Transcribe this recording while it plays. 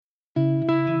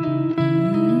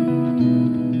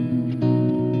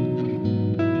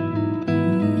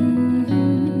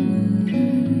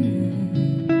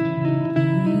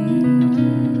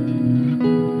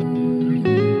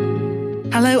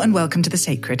and welcome to The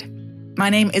Sacred. My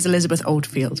name is Elizabeth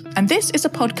Oldfield, and this is a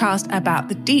podcast about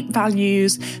the deep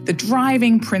values, the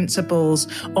driving principles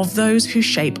of those who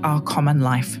shape our common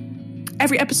life.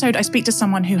 Every episode, I speak to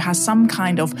someone who has some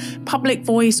kind of public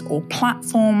voice or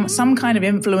platform, some kind of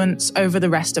influence over the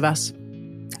rest of us.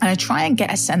 And I try and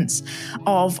get a sense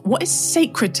of what is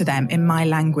sacred to them in my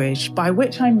language, by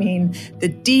which I mean the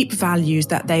deep values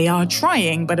that they are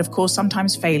trying, but of course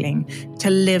sometimes failing, to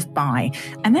live by,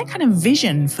 and their kind of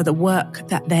vision for the work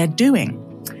that they're doing.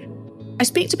 I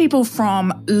speak to people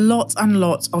from lots and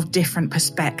lots of different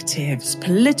perspectives: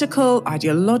 political,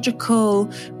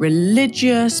 ideological,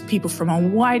 religious, people from a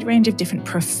wide range of different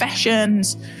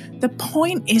professions. The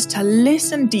point is to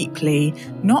listen deeply,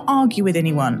 not argue with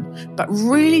anyone, but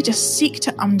really just seek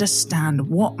to understand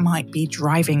what might be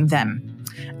driving them.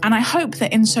 And I hope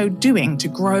that in so doing, to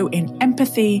grow in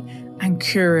empathy and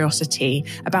curiosity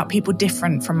about people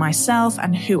different from myself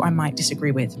and who I might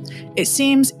disagree with. It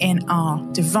seems in our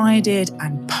divided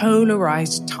and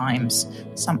polarized times,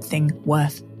 something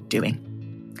worth doing.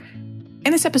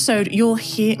 In this episode, you'll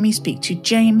hear me speak to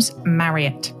James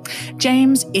Marriott.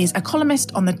 James is a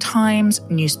columnist on the Times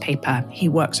newspaper. He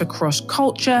works across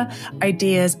culture,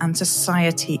 ideas, and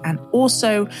society, and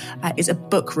also is a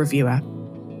book reviewer.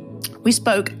 We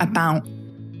spoke about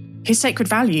his sacred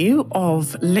value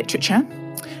of literature.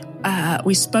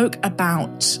 We spoke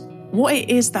about what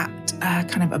it is that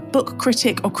kind of a book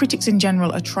critic or critics in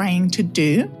general are trying to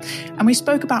do. And we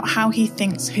spoke about how he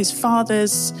thinks his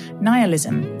father's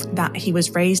nihilism that he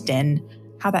was raised in,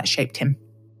 how that shaped him.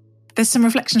 There's some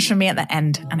reflections from me at the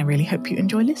end, and I really hope you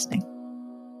enjoy listening.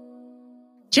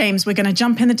 James, we're going to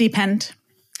jump in the deep end,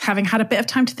 having had a bit of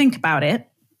time to think about it,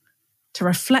 to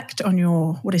reflect on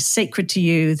what is sacred to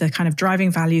you, the kind of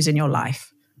driving values in your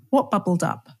life. What bubbled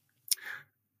up?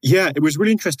 Yeah, it was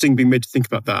really interesting being made to think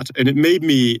about that. And it made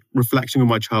me, reflecting on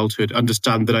my childhood,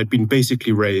 understand that I'd been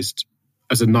basically raised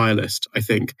as a nihilist, I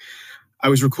think. I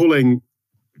was recalling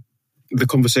the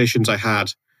conversations I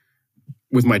had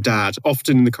with my dad,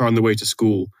 often in the car on the way to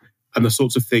school, and the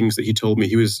sorts of things that he told me.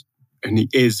 He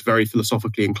is very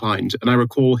philosophically inclined. And I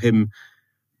recall him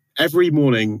every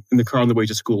morning in the car on the way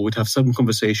to school would have some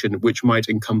conversation which might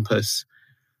encompass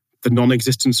the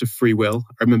non-existence of free will.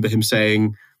 I remember him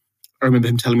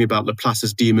telling me about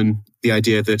Laplace's demon, the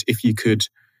idea that if you could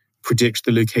predict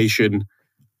the location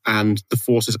and the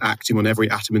forces acting on every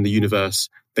atom in the universe,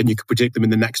 then you could predict them in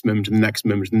the next moment, and the next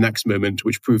moment, and the next moment,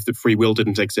 which proved that free will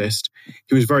didn't exist.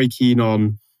 He was very keen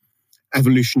on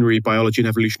evolutionary biology and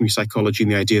evolutionary psychology,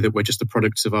 and the idea that we're just the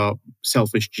products of our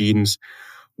selfish genes,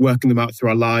 working them out through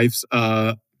our lives.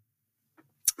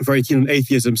 Very keen on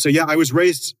atheism. So yeah,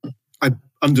 I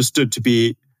understood to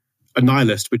be a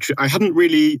nihilist, which I hadn't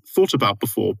really thought about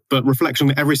before, but reflecting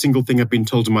on every single thing I've been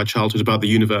told in my childhood about the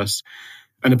universe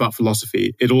and about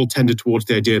philosophy, it all tended towards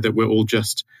the idea that we're all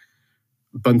just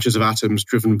bunches of atoms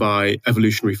driven by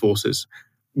evolutionary forces,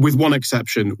 with one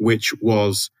exception, which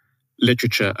was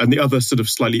literature. And the other sort of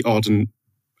slightly odd and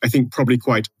I think probably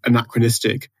quite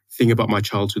anachronistic thing about my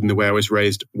childhood and the way I was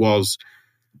raised was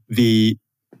the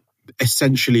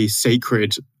essentially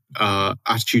sacred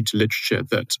attitude to literature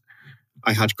that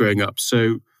I had growing up.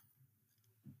 So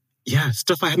yeah,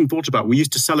 stuff I hadn't thought about. We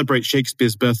used to celebrate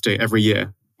Shakespeare's birthday every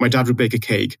year. My dad would bake a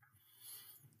cake.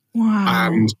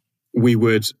 Wow. And we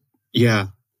would,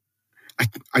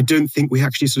 I don't think we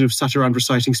actually sort of sat around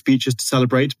reciting speeches to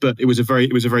celebrate, but it was a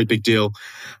very big deal.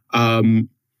 I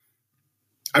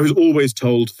was always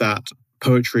told that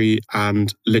poetry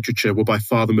and literature were by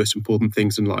far the most important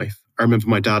things in life. I remember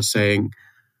my dad saying,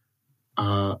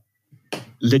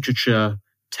 literature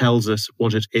tells us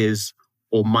what it is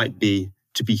or might be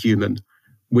to be human,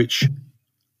 which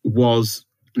was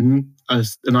an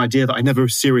idea that I never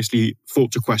seriously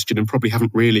thought to question and probably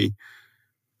haven't really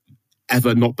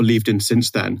ever not believed in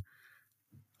since then.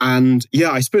 And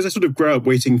yeah, I suppose I sort of grew up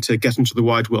waiting to get into the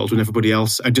wide world when everybody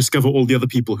else, I discover all the other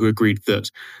people who agreed that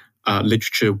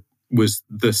literature was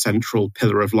the central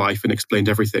pillar of life and explained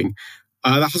everything.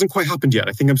 That hasn't quite happened yet.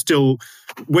 I think I'm still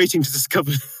waiting to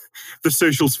discover the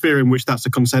social sphere in which that's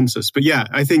a consensus. But yeah,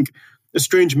 I think a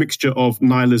strange mixture of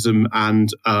nihilism and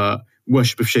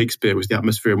worship of Shakespeare was the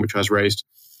atmosphere in which I was raised.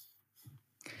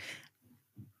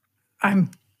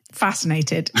 I'm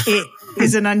fascinated. It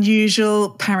is an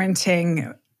unusual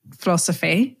parenting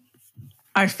philosophy.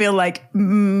 I feel like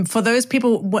for those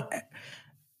people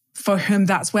for whom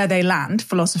that's where they land,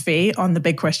 philosophy, on the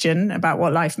big question about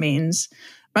what life means,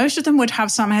 most of them would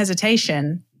have some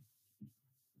hesitation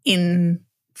in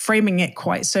framing it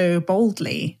quite so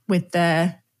boldly with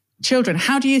their children.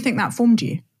 How do you think that formed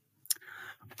you?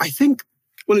 I think,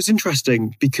 well, it's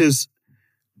interesting because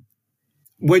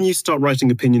when you start writing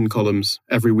opinion columns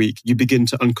every week, you begin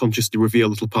to unconsciously reveal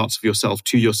little parts of yourself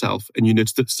to yourself, and you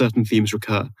notice that certain themes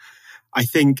recur. I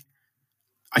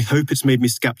hope it's made me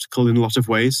skeptical in a lot of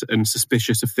ways and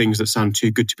suspicious of things that sound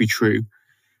too good to be true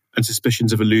and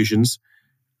suspicions of illusions.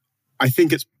 I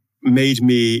think it's made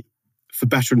me, for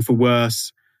better and for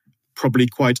worse, probably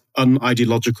quite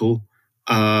unideological,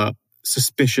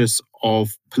 suspicious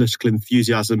of political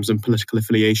enthusiasms and political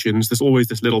affiliations. There's always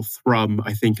this little thrum,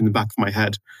 I think, in the back of my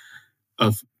head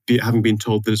of having been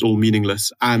told that it's all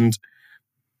meaningless. And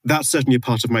that's certainly a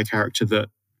part of my character that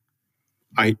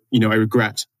I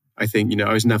regret. I think,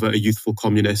 I was never a youthful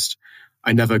communist.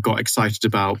 I never got excited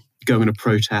about going on a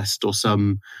protest or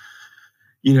some,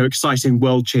 exciting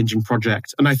world-changing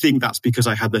project. And I think that's because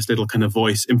I had this little kind of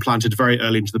voice implanted very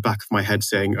early into the back of my head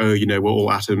saying, we're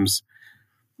all atoms.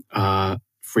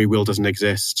 Free will doesn't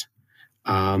exist.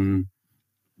 And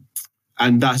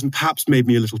that has perhaps made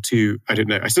me a little too, I don't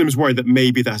know. I sometimes worry that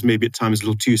maybe at times a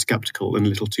little too skeptical and a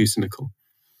little too cynical.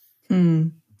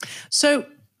 So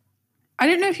I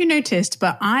don't know if you noticed,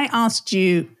 but I asked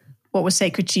you what was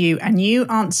sacred to you, and you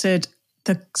answered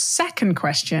the second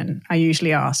question I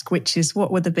usually ask, which is,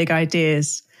 what were the big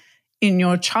ideas in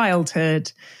your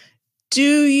childhood?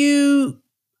 Do you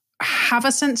have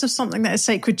a sense of something that is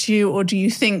sacred to you, or do you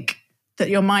think that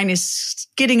your mind is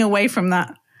skidding away from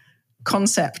that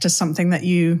concept as something that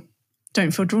you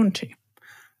don't feel drawn to?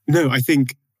 No, I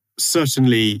think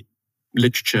certainly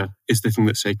literature is the thing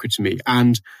that's sacred to me.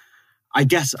 And I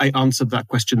guess I answered that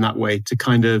question that way to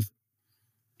kind of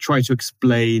try to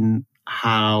explain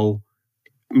how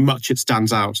much it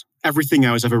stands out. Everything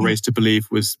I was ever raised to believe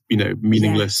was,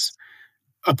 meaningless. Yes.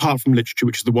 Apart from literature,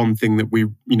 which is the one thing that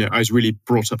I was really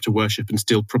brought up to worship and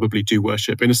still probably do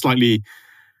worship in a slightly,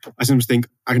 I sometimes think,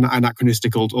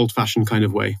 anachronistic, old-fashioned kind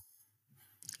of way.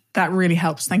 That really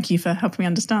helps. Thank you for helping me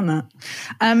understand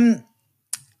that.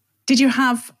 Did you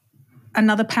have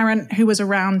another parent who was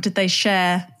around? Did they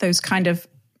share those kind of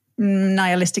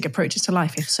nihilistic approaches to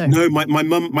life, if so? No, my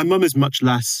mum is much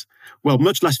less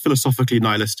philosophically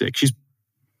nihilistic. She's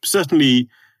certainly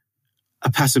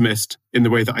a pessimist in the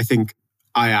way that I think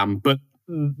I am, but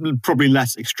probably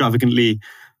less extravagantly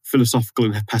philosophical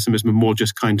in her pessimism and more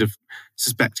just kind of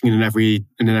suspecting in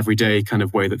an everyday kind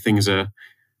of way that things are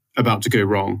about to go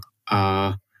wrong.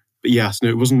 But yes, no,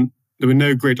 it wasn't. There were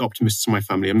no great optimists in my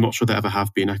family. I'm not sure there ever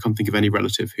have been. I can't think of any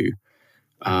relative who,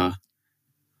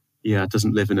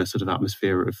 doesn't live in a sort of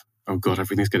atmosphere of, oh God,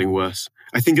 everything's getting worse.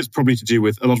 I think it's probably to do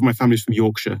with a lot of my family's from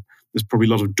Yorkshire. There's probably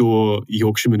a lot of Dore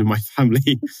Yorkshiremen in my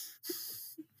family.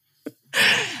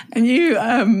 And you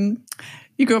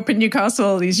grew up in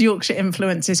Newcastle, these Yorkshire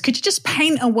influences. Could you just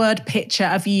paint a word picture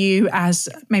of you as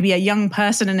maybe a young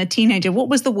person and a teenager? What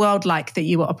was the world like that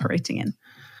you were operating in?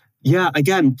 Yeah,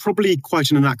 again, probably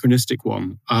quite an anachronistic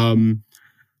one.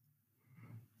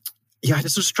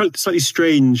 It's a slightly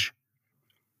strange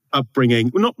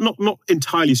upbringing. Well, not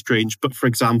entirely strange, but for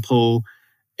example,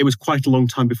 it was quite a long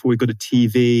time before we got a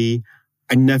TV.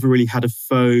 I never really had a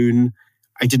phone.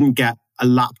 I didn't get a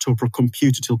laptop or a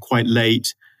computer till quite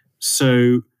late.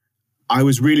 So I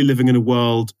was really living in a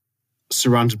world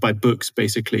surrounded by books,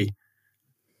 basically,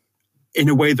 in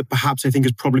a way that perhaps I think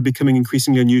is probably becoming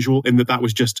increasingly unusual, in that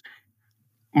was just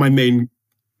the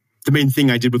main thing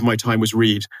I did with my time was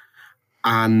read.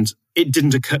 And it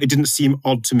didn't seem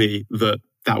odd to me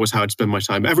that was how I'd spend my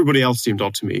time. Everybody else seemed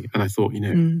odd to me. And I thought,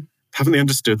 haven't they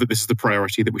understood that this is the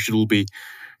priority, that we should all be,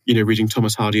 reading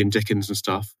Thomas Hardy and Dickens and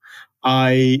stuff?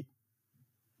 I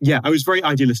was very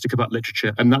idealistic about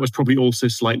literature, and that was probably also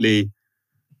slightly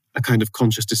a kind of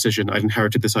conscious decision. I'd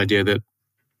inherited this idea that,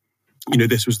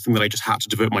 this was the thing that I just had to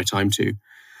devote my time to.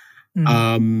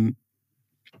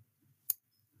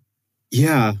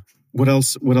 What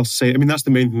else to say? I mean, that's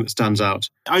the main thing that stands out.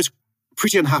 I was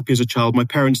pretty unhappy as a child. My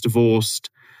parents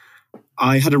divorced.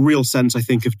 I had a real sense, I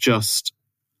think, of just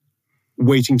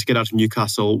waiting to get out of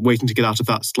Newcastle, waiting to get out of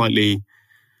that slightly,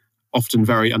 often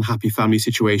very unhappy family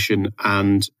situation.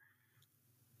 And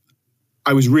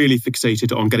I was really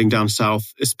fixated on getting down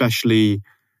south, especially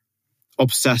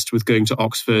obsessed with going to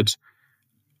Oxford.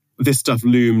 This stuff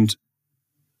loomed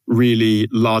really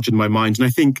large in my mind. And I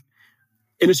think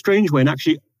in a strange way, and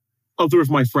actually other of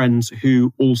my friends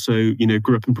who also,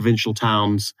 grew up in provincial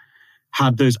towns,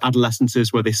 had those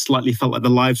adolescences where they slightly felt like their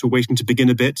lives were waiting to begin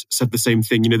a bit, said the same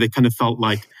thing. They kind of felt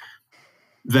like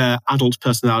their adult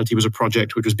personality was a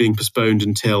project which was being postponed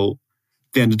until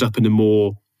they ended up in a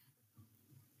more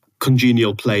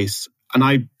congenial place. And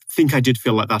I think I did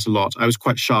feel like that a lot. I was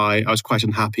quite shy. I was quite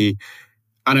unhappy.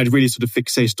 And I'd really sort of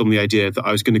fixated on the idea that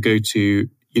I was going to go to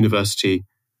university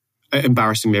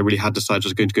embarrassingly, I really had decided I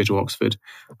was going to go to Oxford,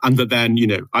 and that then,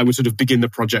 I would sort of begin the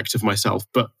project of myself.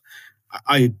 But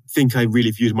I think I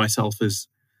really viewed myself as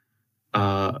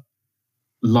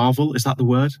larval. Is that the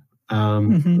word?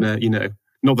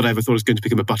 Not that I ever thought I was going to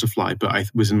become a butterfly, but I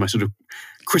was in my sort of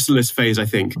chrysalis phase, I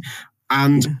think.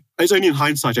 And it's only in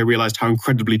hindsight I realized how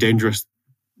incredibly dangerous,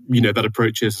 that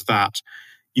approach is, that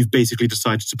you've basically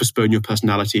decided to postpone your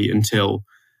personality until,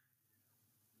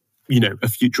 a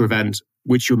future event,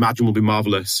 which you imagine will be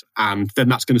marvelous. And then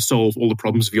that's going to solve all the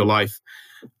problems of your life.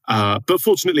 But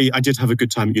fortunately, I did have a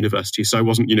good time at university. So I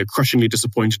wasn't, crushingly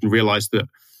disappointed and realized that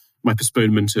my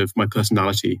postponement of my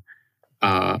personality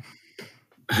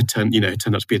had turned out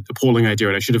to be an appalling idea,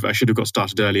 and I should have got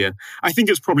started earlier. I think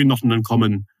it's probably not an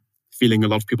uncommon feeling a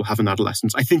lot of people have in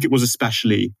adolescence. I think it was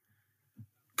especially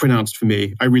pronounced for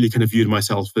me. I really kind of viewed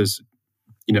myself as,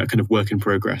 a kind of work in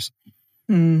progress.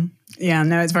 Yeah,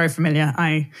 no, it's very familiar.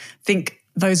 I think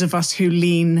those of us who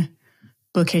lean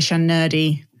bookish and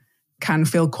nerdy can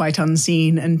feel quite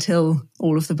unseen until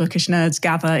all of the bookish nerds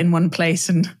gather in one place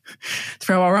and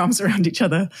throw our arms around each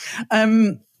other.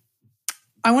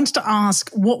 I wanted to ask,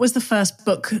 what was the first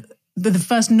book, the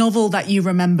first novel that you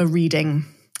remember reading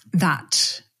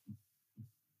that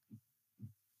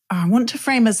I want to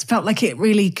frame as felt like it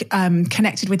really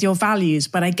connected with your values,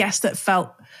 but I guess that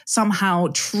felt somehow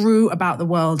true about the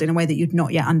world in a way that you'd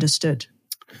not yet understood?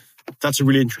 That's a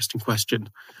really interesting question.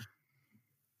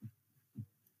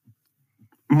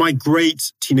 My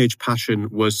great teenage passion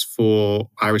was for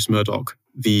Iris Murdoch,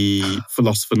 the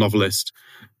philosopher novelist,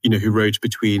 who wrote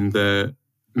between the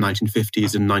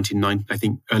 1950s and I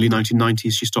think early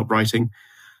 1990s, she stopped writing.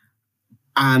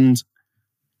 And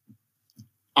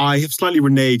I have slightly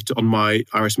reneged on my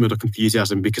Iris Murdoch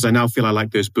enthusiasm because I now feel I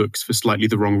like those books for slightly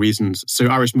the wrong reasons. So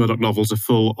Iris Murdoch novels are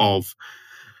full of...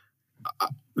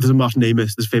 There's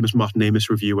a famous Martin Amis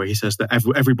review where he says that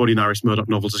everybody in Iris Murdoch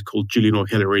novels is called Julian or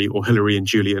Hilary and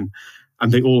Julian.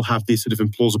 And they all have these sort of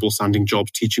implausible sounding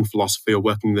jobs, teaching philosophy or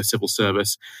working in the civil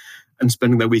service and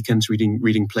spending their weekends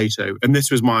reading Plato. And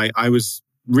I was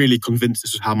really convinced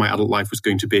this was how my adult life was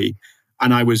going to be.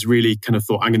 And I was really kind of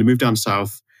thought, I'm going to move down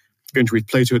south, going to read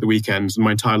Plato at the weekends, and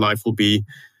my entire life will be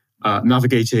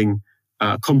navigating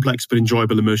complex but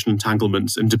enjoyable emotional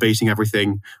entanglements and debating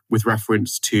everything with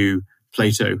reference to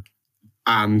Plato.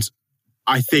 And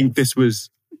I think this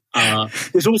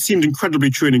all seemed incredibly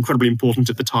true and incredibly important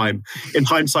at the time. In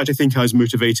hindsight, I think I was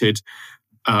motivated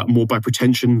more by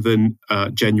pretension than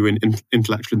genuine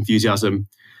intellectual enthusiasm.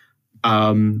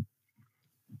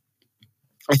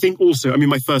 I think also,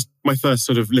 my first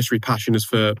sort of literary passion is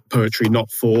for poetry, not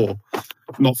for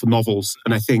novels.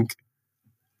 And I think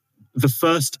the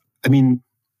first, kind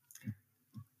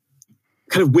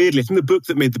of weirdly, I think the book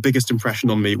that made the biggest impression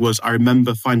on me was, I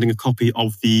remember finding a copy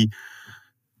of the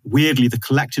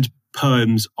collected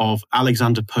poems of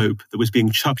Alexander Pope that was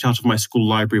being chucked out of my school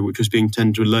library, which was being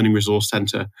turned into a learning resource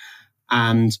centre,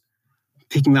 and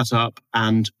picking that up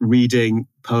and reading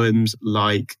poems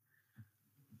like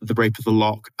The Rape of the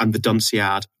Lock and the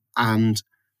Dunciad. And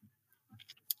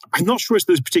I'm not sure if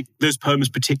those poems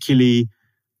particularly,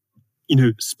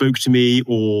 spoke to me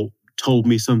or told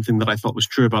me something that I felt was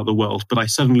true about the world, but I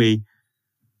suddenly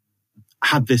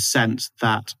had this sense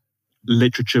that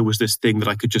literature was this thing that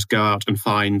I could just go out and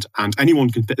find, and anyone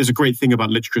can. There's a great thing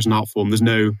about literature as an art form. There's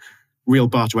no real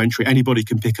bar to entry. Anybody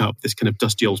can pick up this kind of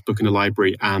dusty old book in a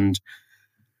library and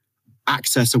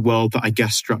access a world that I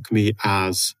guess struck me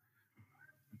as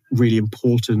really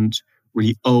important,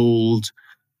 really old,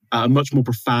 much more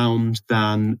profound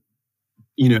than,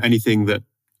 anything that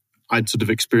I'd sort of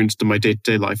experienced in my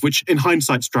day-to-day life, which in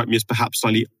hindsight struck me as perhaps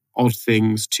slightly odd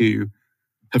things to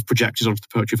have projected onto the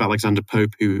poetry of Alexander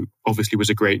Pope, who obviously was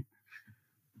a great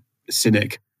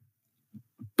cynic.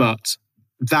 But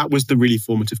that was the really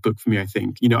formative book for me, I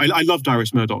think. I loved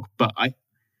Iris Murdoch, but I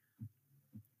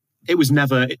was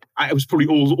probably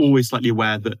always slightly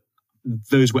aware that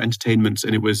those were entertainments,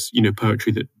 and it was,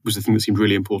 poetry that was the thing that seemed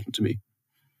really important to me.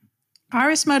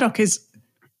 Iris Murdoch is,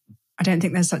 I don't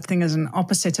think there's such thing as an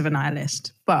opposite of a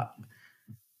nihilist, but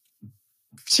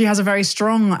she has a very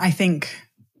strong, I think,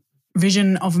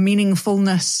 vision of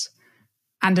meaningfulness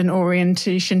and an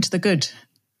orientation to the good.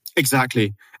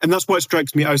 Exactly. And that's why it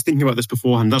strikes me, I was thinking about this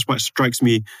beforehand, that's why it strikes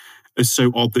me as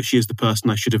so odd that she is the person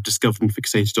I should have discovered and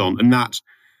fixated on. And that,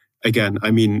 again,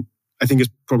 I think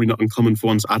it's probably not uncommon for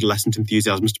one's adolescent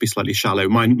enthusiasms to be slightly shallow.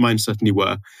 Mine certainly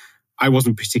were. I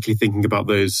wasn't particularly thinking about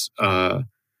those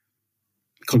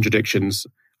contradictions.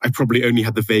 I probably only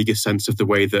had the vaguest sense of the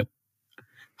way that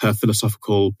her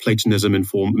philosophical Platonism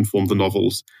informed the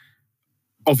novels.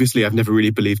 Obviously, I've never really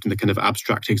believed in the kind of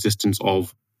abstract existence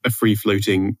of a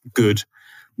free-floating good,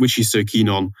 which he's so keen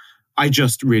on. I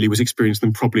just really was experiencing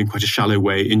them probably in quite a shallow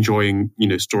way, enjoying,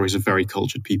 stories of very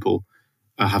cultured people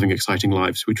having exciting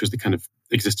lives, which was the kind of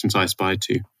existence I aspired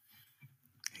to.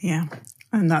 Yeah,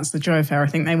 and that's the joy of fair. I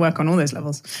think they work on all those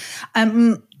levels.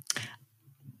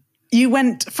 You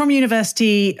went from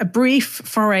university, a brief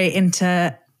foray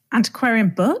into antiquarian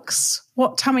books.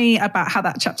 Tell me about how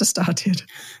that chapter started.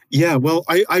 Yeah, well,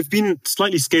 I've been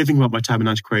slightly scathing about my time in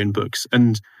antiquarian books,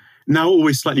 and now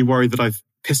always slightly worried that I've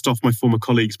pissed off my former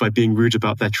colleagues by being rude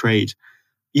about their trade.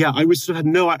 Yeah, I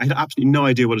had absolutely no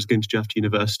idea what I was going to do after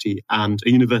university, and a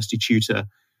university tutor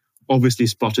obviously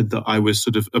spotted that I was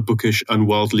sort of a bookish,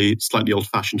 unworldly, slightly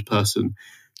old-fashioned person,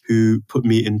 who put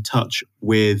me in touch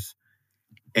with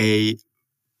a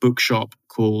bookshop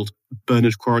called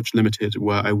Bernard Quaritch Limited,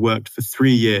 where I worked for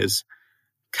 3 years,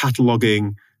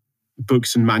 cataloguing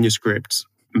books and manuscripts,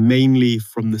 mainly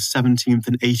from the 17th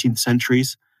and 18th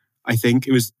centuries. I think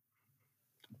it was,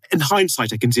 in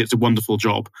hindsight, I can see it's a wonderful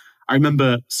job. I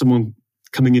remember someone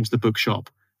coming into the bookshop,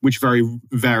 which very,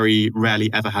 very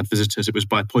rarely ever had visitors. It was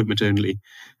by appointment only.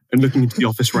 And looking into the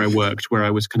office where I worked, where I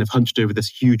was kind of hunched over this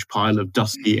huge pile of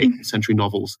dusty 18th century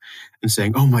novels and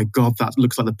saying, oh my God, that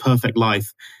looks like the perfect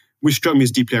life, which struck me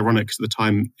as deeply ironic because at the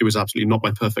time it was absolutely not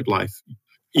my perfect life.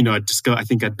 I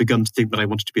think I'd begun to think that I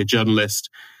wanted to be a journalist,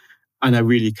 and I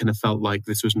really kind of felt like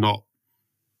this was not,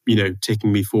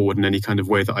 taking me forward in any kind of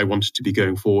way that I wanted to be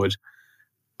going forward.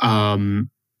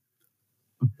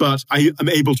 But I am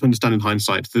able to understand in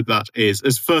hindsight that is,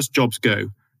 as first jobs go,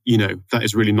 that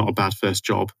is really not a bad first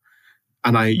job.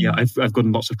 And I've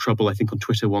gotten lots of trouble, I think, on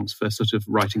Twitter once for sort of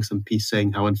writing some piece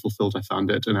saying how unfulfilled I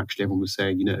found it. And actually everyone was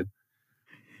saying,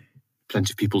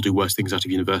 plenty of people do worse things out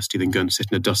of university than go and sit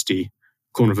in a dusty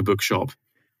corner of a bookshop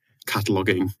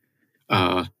cataloguing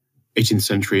 18th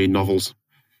century novels.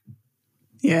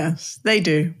 Yes, they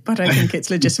do. But I think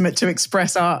it's legitimate to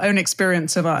express our own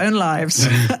experience of our own lives.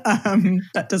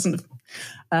 That doesn't...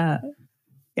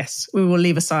 yes, we will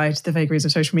leave aside the vagaries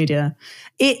of social media.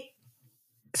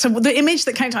 So the image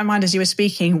that came to my mind as you were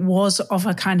speaking was of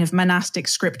a kind of monastic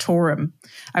scriptorum.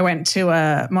 I went to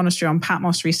a monastery on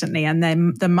Patmos recently, and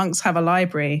then the monks have a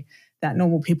library that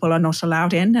normal people are not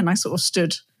allowed in. And I sort of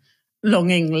stood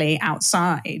longingly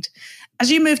outside.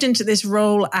 As you moved into this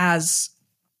role as...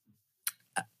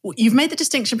 You've made the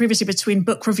distinction previously between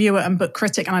book reviewer and book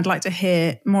critic, and I'd like to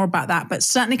hear more about that, but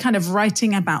certainly kind of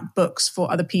writing about books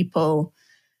for other people.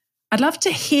 I'd love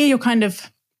to hear your kind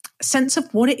of sense of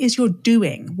what it is you're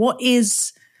doing. What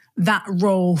is that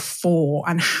role for,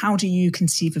 and how do you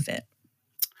conceive of it?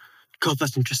 God,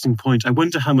 that's an interesting point. I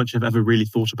wonder how much I've ever really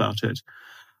thought about it.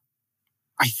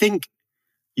 I think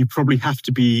you probably have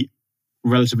to be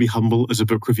relatively humble as a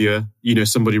book reviewer,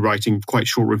 somebody writing quite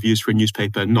short reviews for a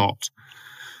newspaper, not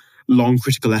long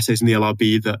critical essays in the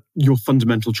LRB, that your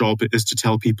fundamental job is to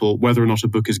tell people whether or not a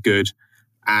book is good,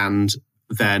 and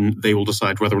then they will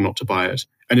decide whether or not to buy it.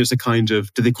 And it's a kind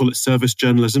of, do they call it service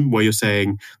journalism, where you're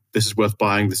saying this is worth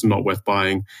buying, this is not worth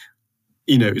buying.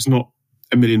 It's not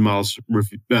a million miles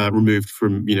removed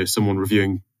from, someone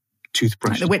reviewing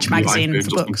toothbrushes, like the Witch magazine for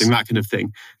or books, something, that kind of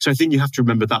thing. So I think you have to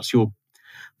remember that's your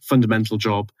fundamental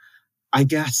job. I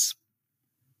guess,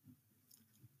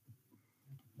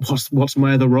 what's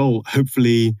my other role?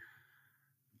 Hopefully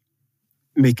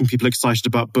making people excited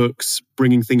about books,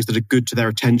 bringing things that are good to their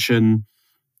attention,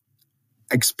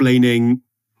 explaining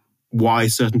why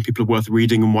certain people are worth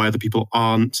reading and why other people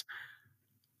aren't.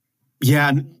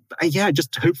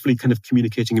 Just hopefully kind of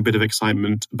communicating a bit of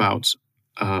excitement about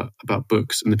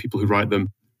books and the people who write them.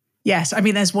 Yes, I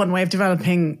mean, there's one way of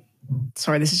developing...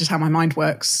 Sorry, this is just how my mind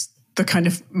works. The kind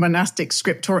of monastic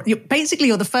scriptor.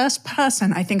 You're the first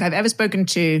person I think I've ever spoken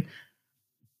to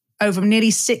over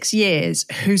nearly 6 years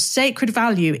whose sacred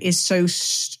value is so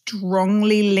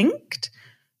strongly linked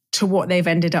to what they've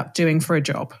ended up doing for a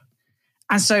job.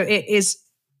 And so it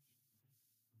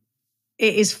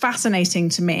is fascinating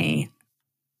to me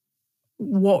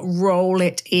what role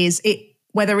it is,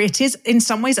 whether it is in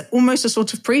some ways almost a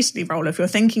sort of priestly role, if you're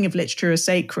thinking of literature as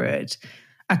sacred,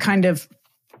 a kind of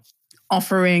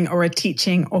offering or a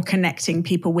teaching or connecting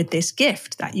people with this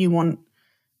gift that you want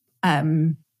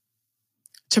to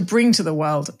bring to the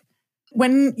world.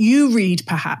 When you read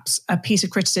perhaps a piece of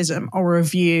criticism or a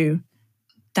review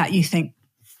that you think,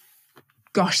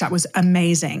 gosh, that was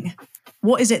amazing,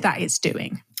 what is it that it's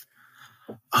doing?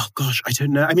 Oh gosh, I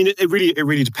don't know. I mean, it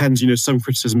really depends. Some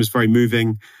criticism is very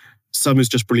moving. Some is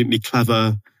just brilliantly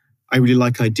clever. I really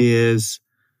like ideas.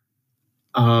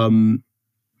 But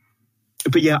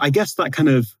yeah, I guess that kind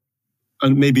of,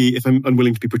 and maybe if I'm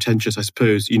unwilling to be pretentious, I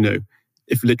suppose,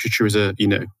 if literature is a,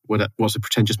 what's a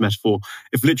pretentious metaphor?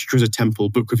 If literature is a temple,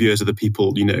 book reviewers are the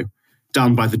people,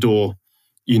 down by the door,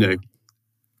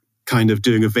 kind of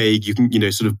doing a vague,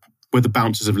 sort of, we're the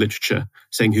bouncers of literature,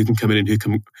 saying who can come in and who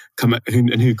can come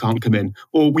and who can't come in.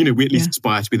 Or, we at least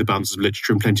aspire to be the bouncers of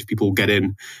literature, and plenty of people get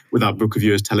in without book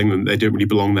reviewers telling them they don't really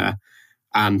belong there.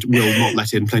 And will not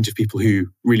let in plenty of people who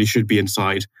really should be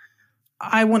inside.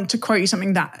 I want to quote you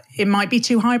something that it might be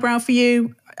too highbrow for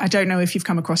you. I don't know if you've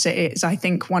come across it. It's, I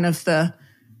think, one of the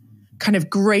kind of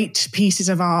great pieces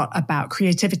of art about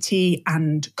creativity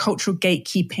and cultural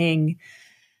gatekeeping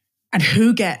and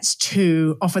who gets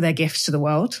to offer their gifts to the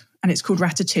world. And it's called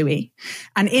Ratatouille.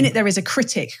 And in it, there is a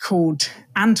critic called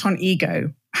Anton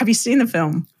Ego. Have you seen the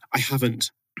film? I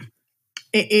haven't.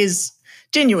 It is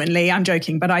genuinely, I'm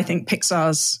joking, but I think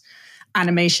Pixar's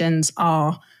animations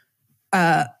are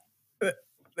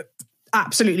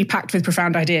absolutely packed with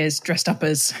profound ideas dressed up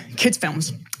as kids'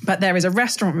 films. But there is a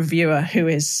restaurant reviewer who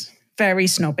is very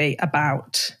snobby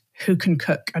about who can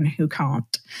cook and who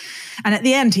can't. And at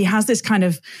the end, he has this kind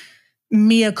of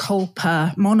mea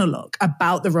culpa monologue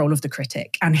about the role of the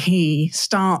critic. And he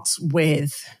starts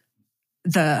with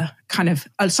the kind of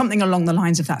something along the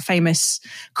lines of that famous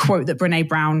quote that Brene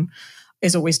Brown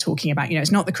is always talking about.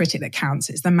 It's not the critic that counts,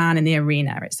 it's the man in the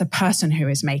arena, it's the person who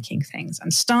is making things,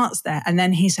 and starts there. And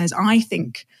then he says, I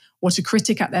think what a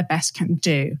critic at their best can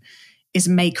do is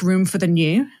make room for the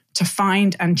new, to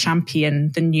find and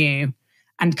champion the new,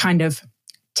 and kind of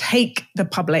take the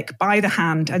public by the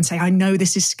hand and say, I know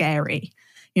this is scary.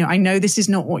 I know this is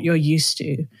not what you're used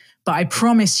to, but I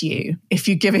promise you, if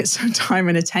you give it some time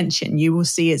and attention, you will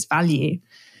see its value.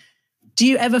 Do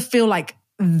you ever feel like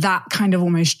that kind of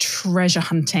almost treasure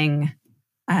hunting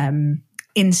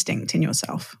instinct in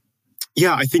yourself?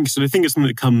 Yeah, I think so. I think it's something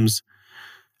that comes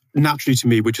naturally to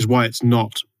me, which is why it's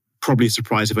not probably a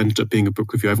surprise if I ended up being a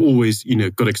book reviewer. I've always,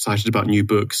 got excited about new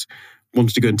books,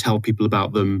 wanted to go and tell people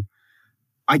about them.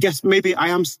 I guess maybe I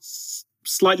am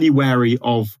slightly wary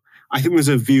of, I think there's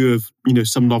a view of,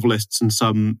 some novelists and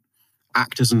some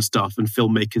actors and stuff and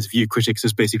filmmakers view critics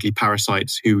as basically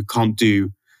parasites who can't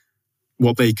do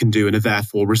what they can do and are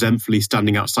therefore resentfully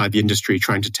standing outside the industry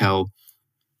trying to tell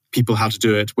people how to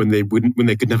do it when they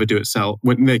could never do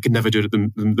it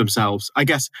themselves. I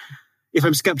guess if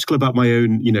I'm skeptical about my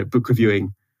own, book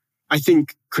reviewing, I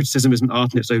think criticism is an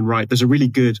art in its own right. There's a really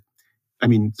good,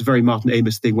 it's a very Martin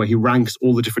Amis thing where he ranks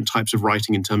all the different types of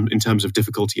writing in terms of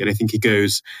difficulty. And I think he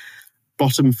goes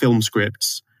bottom film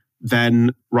scripts, then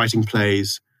writing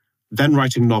plays, then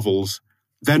writing novels,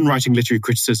 then writing literary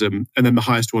criticism, and then the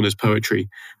highest one is poetry.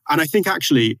 And I think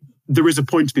actually there is a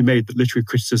point to be made that literary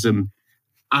criticism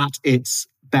at its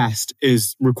best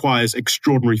requires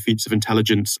extraordinary feats of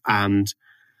intelligence and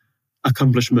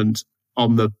accomplishment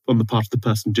on the part of the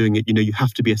person doing it. You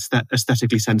have to be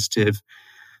aesthetically sensitive.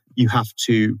 You have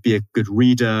to be a good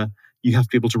reader. You have to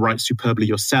be able to write superbly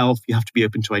yourself. You have to be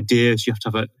open to ideas. You have to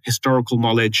have a historical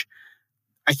knowledge.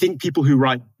 I think people who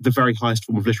write the very highest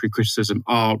form of literary criticism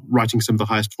are writing some of the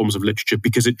highest forms of literature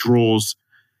because it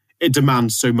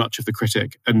demands so much of the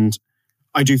critic. And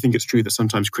I do think it's true that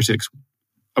sometimes critics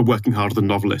are working harder than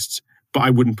novelists, but I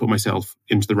wouldn't put myself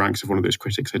into the ranks of one of those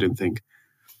critics, I don't think.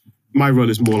 My role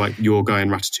is more like your guy in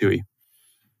Ratatouille.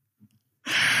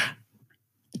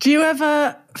 Do you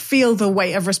ever feel the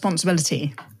weight of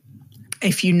responsibility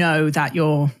if you know that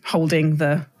you're holding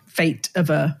the fate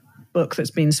of a book that's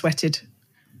been sweated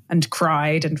and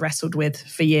cried and wrestled with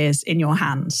for years in your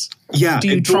hands? Yeah. Do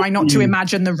you try not to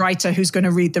imagine the writer who's going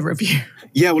to read the review?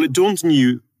 Yeah, well, it dawns on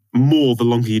you more the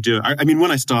longer you do it.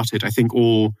 When I started, I think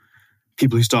all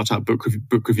people who start out book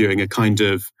reviewing are kind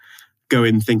of go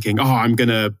in thinking, oh, I'm going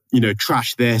to,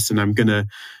 trash this and I'm going to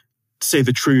say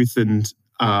the truth and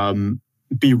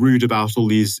be rude about all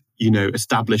these,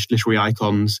 established literary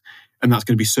icons. And that's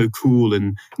going to be so cool.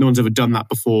 And no one's ever done that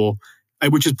before,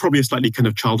 which is probably a slightly kind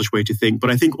of childish way to think. But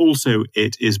I think also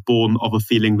it is born of a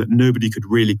feeling that nobody could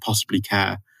really possibly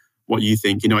care what you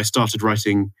think. I started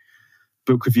writing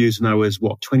book reviews when I was,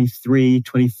 23,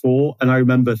 24. And I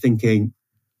remember thinking,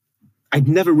 it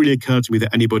never really occurred to me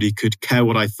that anybody could care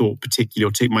what I thought particularly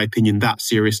or take my opinion that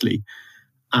seriously.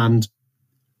 And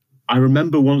I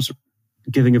remember once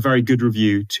giving a very good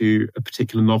review to a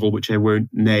particular novel, which I won't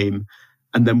name,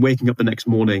 and then waking up the next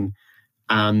morning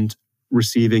and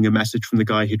receiving a message from the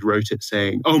guy who'd wrote it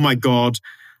saying, oh my God,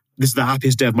 this is the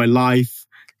happiest day of my life.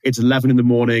 It's 11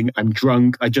 a.m. I'm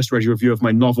drunk. I just read your review of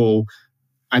my novel.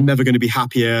 I'm never going to be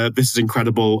happier. This is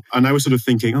incredible. And I was sort of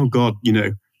thinking, oh God,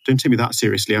 don't take me that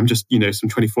seriously. I'm just, some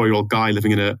 24-year-old guy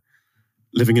living in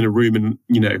a room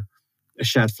in, a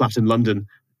shared flat in London.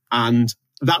 And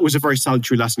that was a very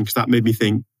salutary lesson because that made me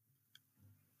think,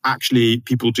 actually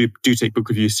people do take book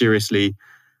reviews seriously.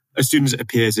 As soon as it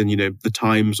appears in, the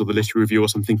Times or the Literary Review or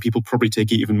something, people probably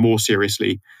take it even more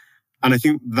seriously. And I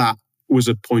think that was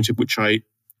a point at which I,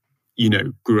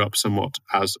 grew up somewhat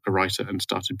as a writer and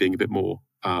started being a bit more,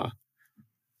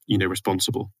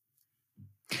 responsible.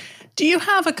 Do you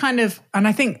have a kind of, and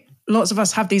I think lots of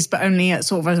us have these, but only at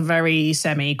sort of a very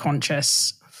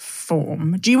semi-conscious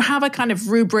form. Do you have a kind of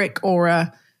rubric or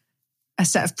a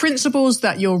set of principles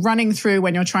that you're running through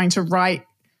when you're trying to write,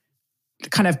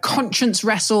 kind of conscience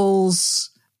wrestles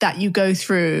that you go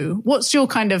through? What's your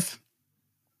kind of,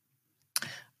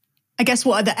 I guess,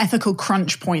 what are the ethical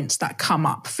crunch points that come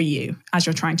up for you as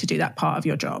you're trying to do that part of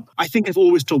your job? I think I've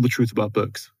always told the truth about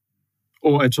books,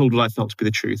 or I told what I felt to be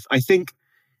the truth. I think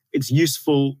it's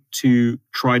useful to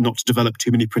try not to develop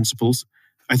too many principles.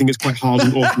 I think it's quite hard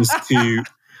on authors to,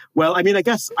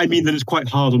 that it's quite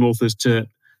hard on authors to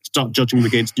start judging them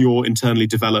against your internally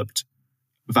developed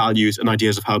values and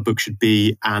ideas of how a book should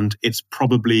be. And it's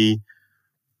probably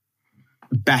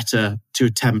better to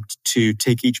attempt to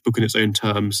take each book in its own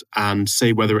terms and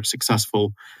say whether it's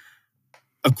successful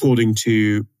according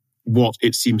to what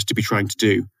it seems to be trying to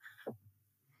do.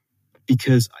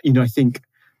 Because, I think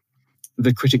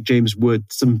the critic James Wood,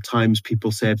 sometimes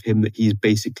people say of him that he's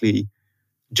basically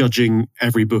judging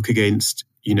every book against,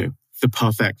 the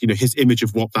perfect, his image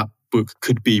of what that book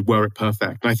could be were it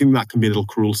perfect. And I think that can be a little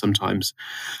cruel sometimes.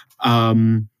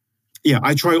 I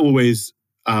try always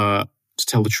to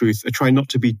tell the truth. I try not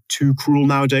to be too cruel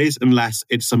nowadays, unless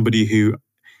it's somebody who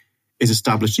is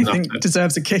established enough. You think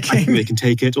deserves a kicking. I think they can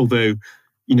take it. Although,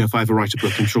 if I ever write a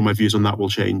book, I'm sure my views on that will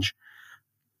change.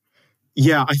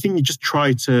 Yeah, I think I just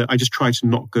try to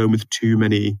not go with too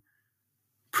many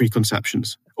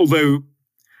preconceptions. Although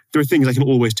there are things I can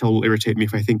always tell will irritate me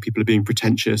if I think people are being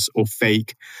pretentious or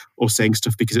fake or saying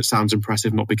stuff because it sounds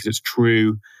impressive, not because it's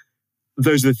true.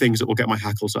 Those are the things that will get my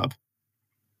hackles up.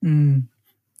 One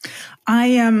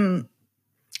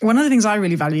of the things I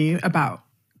really value about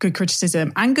good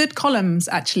criticism and good columns,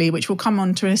 actually, which we'll come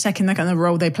on to in a second, the kind of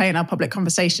role they play in our public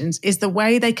conversations, is the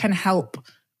way they can help.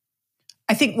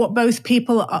 I think what both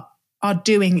people are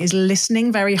doing is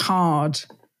listening very hard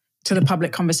to the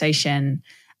public conversation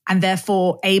and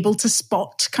therefore able to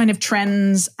spot kind of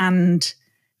trends and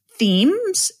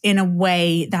themes in a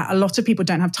way that a lot of people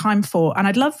don't have time for. And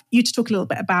I'd love you to talk a little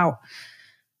bit about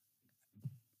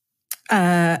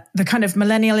the kind of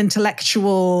millennial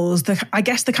intellectuals,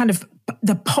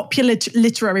 the popular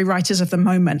literary writers of the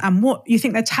moment, and what you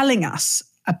think they're telling us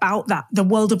about that, the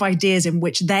world of ideas in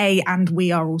which they and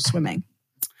we are all swimming.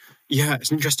 Yeah,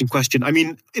 it's an interesting question. I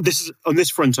mean, on this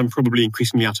front, I'm probably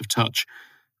increasingly out of touch,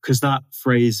 because that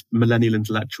phrase, millennial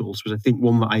intellectuals, was, I think,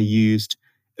 one that I used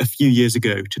a few years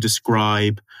ago to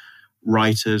describe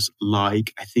writers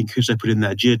like, I think, who should I put in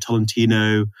there? Gia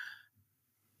Tolentino,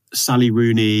 Sally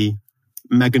Rooney,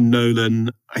 Megan Nolan,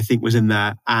 I think, was in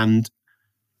there. And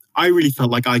I really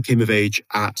felt like I came of age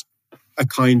at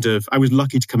I was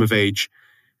lucky to come of age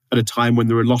at a time when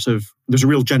there's a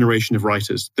real generation of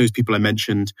writers, those people I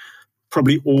mentioned,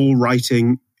 probably all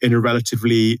writing in a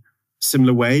relatively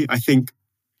similar way. I think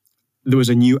there was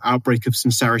a new outbreak of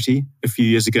sincerity a few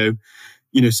years ago.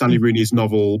 Sally Rooney's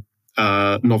novels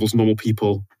Normal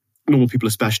People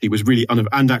especially, was really,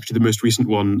 and actually the most recent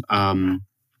one,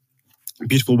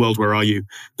 Beautiful World, Where Are You?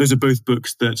 Those are both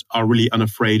books that are really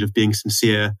unafraid of being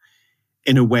sincere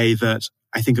in a way that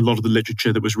I think a lot of the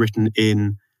literature that was written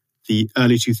in the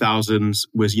early 2000s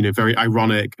was, very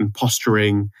ironic and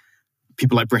posturing.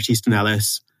 People like Bret Easton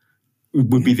Ellis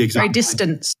would be the example. Very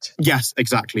distanced. Yes,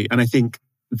 exactly. And I think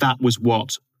that was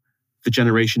what the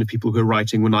generation of people who are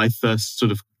writing when I first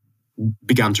sort of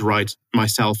began to write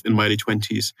myself in my early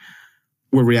 20s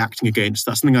were reacting against.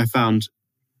 That's something I found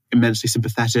immensely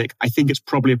sympathetic. I think it's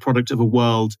probably a product of a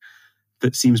world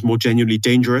that seems more genuinely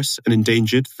dangerous and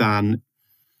endangered than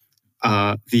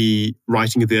the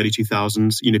writing of the early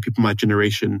 2000s. People my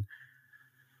generation,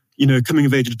 coming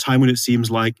of age at a time when it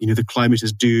seems like, the climate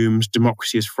is doomed,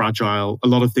 democracy is fragile, a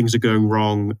lot of things are going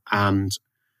wrong, and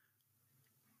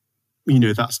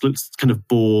that's kind of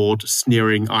bored,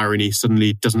 sneering irony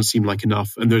suddenly doesn't seem like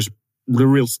enough. And there's the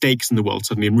real stakes in the world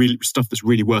suddenly, and really stuff that's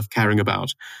really worth caring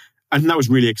about. And that was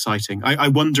really exciting. I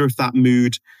wonder if that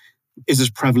mood is as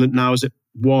prevalent now as it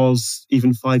was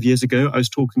even 5 years ago. I was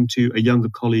talking to a younger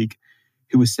colleague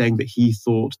who was saying that he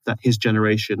thought that his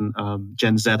generation,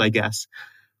 Gen Z, I guess,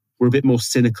 were a bit more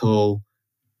cynical,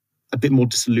 a bit more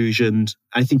disillusioned.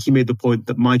 I think he made the point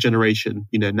that my generation,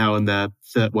 now in their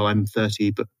I'm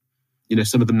 30, but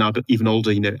some of them now even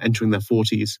older, entering their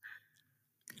 40s,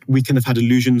 we kind of had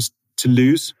illusions to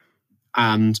lose.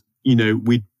 And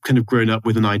we'd kind of grown up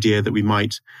with an idea that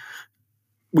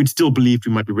we'd still believed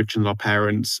we might be richer than our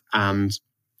parents. And,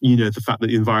 the fact that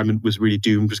the environment was really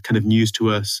doomed was kind of news to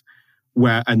us. We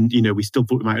still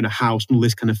thought we might own a house and all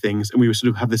this kind of things. And we were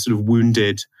sort of have this sort of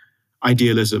wounded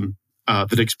idealism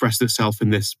that expressed itself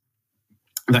in that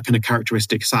kind of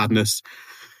characteristic sadness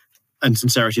and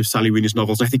sincerity of Sally Rooney's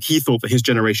novels. I think he thought that his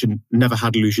generation never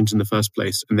had illusions in the first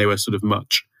place, and they were sort of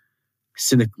much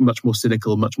more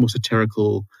cynical, much more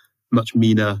satirical, much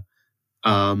meaner.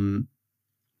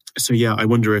 So yeah, I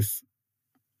wonder if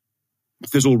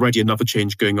there's already another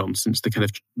change going on since the kind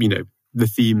of, the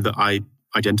theme that I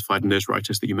identified in those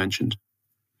writers that you mentioned.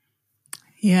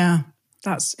 Yeah,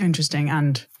 that's interesting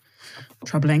and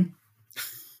troubling.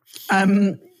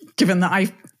 Given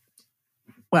that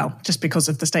just because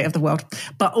of the state of the world,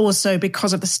 but also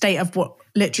because of the state of what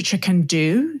literature can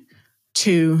do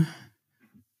to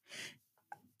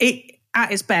it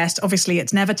at its best. Obviously,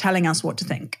 it's never telling us what to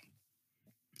think,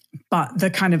 but the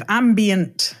kind of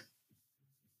ambient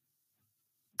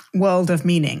world of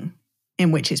meaning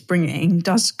in which it's bringing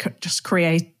does just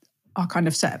create our kind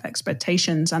of set of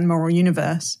expectations and moral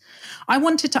universe. I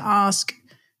wanted to ask,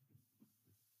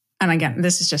 and again,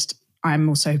 I'm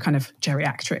also kind of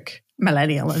geriatric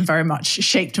millennial and very much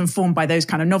shaped and formed by those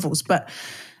kind of novels. But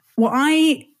what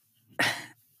I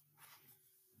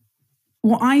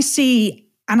see,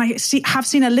 and have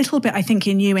seen a little bit, I think,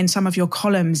 in you in some of your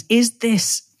columns, is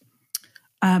this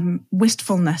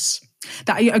wistfulness.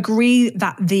 That I agree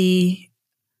that the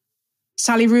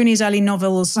Sally Rooney's early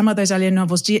novels, some of those earlier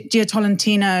novels, Gia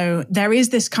Tolentino, there is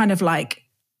this kind of like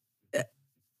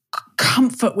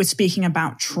comfort with speaking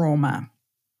about trauma.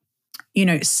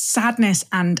 Sadness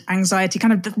and anxiety,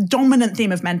 kind of the dominant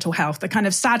theme of mental health, the kind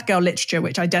of sad girl literature,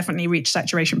 which I definitely reached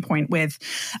saturation point with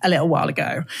a little while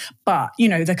ago. But,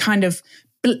 the kind of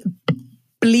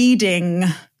bleeding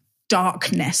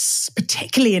darkness,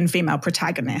 particularly in female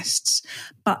protagonists,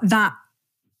 but that,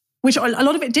 which a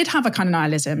lot of it did have a kind of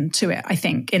nihilism to it, I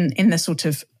think, in the sort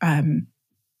of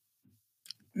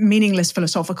meaningless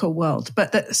philosophical world.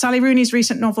 But Sally Rooney's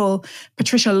recent novel,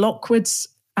 Patricia Lockwood's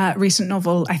recent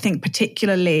novel, I think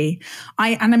particularly,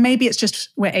 and maybe it's just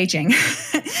we're aging,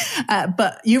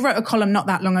 but you wrote a column not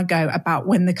that long ago about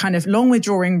when the kind of long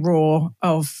withdrawing roar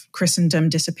of Christendom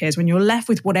disappears, when you're left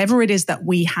with whatever it is that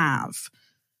we have,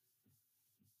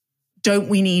 don't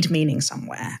we need meaning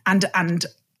somewhere?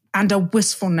 And a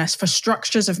wistfulness for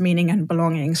structures of meaning and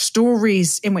belonging,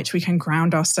 stories in which we can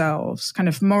ground ourselves, kind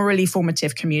of morally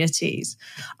formative communities.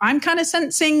 I'm kind of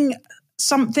sensing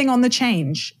something on the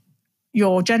change.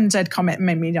 Your Gen Z comment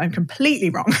made me, I'm completely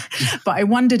wrong, but I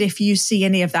wondered if you see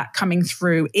any of that coming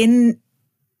through in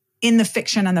the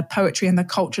fiction and the poetry and the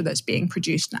culture that's being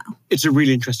produced now. It's a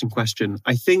really interesting question.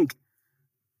 I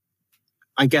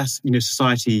guess,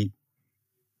 society,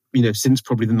 since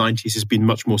probably the 90s has been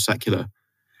much more secular.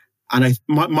 And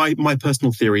my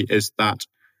personal theory is that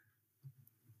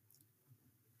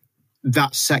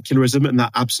secularism and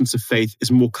that absence of faith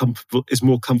is more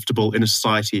comfortable in a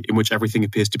society in which everything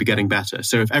appears to be getting better.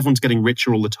 So if everyone's getting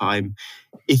richer all the time,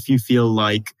 if you feel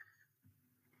like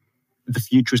the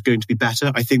future is going to be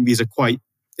better, I think it's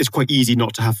quite easy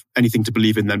not to have anything to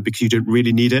believe in them because you don't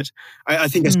really need it. I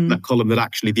think I said in that column that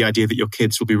actually the idea that your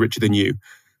kids will be richer than you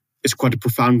is quite a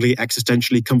profoundly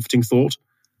existentially comforting thought.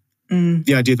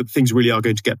 The idea that things really are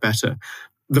going to get better.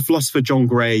 The philosopher John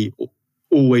Gray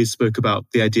always spoke about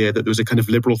the idea that there was a kind of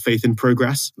liberal faith in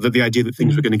progress, that the idea that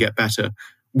things were going to get better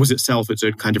was itself its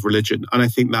own kind of religion. And I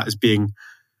think that is being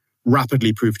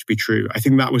rapidly proved to be true. I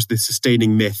think that was the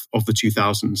sustaining myth of the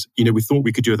 2000s. We thought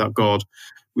we could do without God.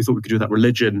 We thought we could do without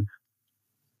religion.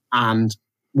 And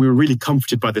we were really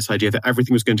comforted by this idea that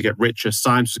everything was going to get richer,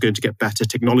 science was going to get better,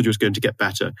 technology was going to get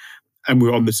better. And we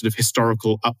were on this sort of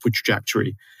historical upward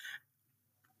trajectory.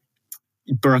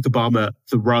 Barack Obama,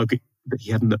 the rug that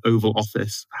he had in the Oval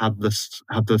Office had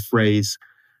the phrase,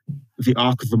 "The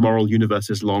arc of the moral universe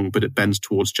is long, but it bends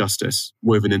towards justice,"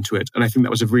 woven into it. And I think that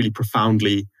was a really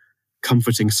profoundly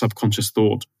comforting subconscious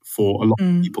thought for a lot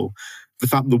of people. The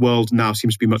fact that the world now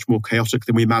seems to be much more chaotic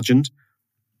than we imagined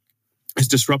has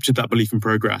disrupted that belief in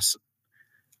progress.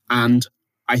 And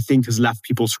I think has left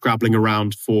people scrabbling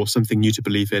around for something new to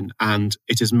believe in. And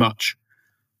it is much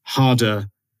harder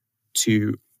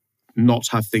to not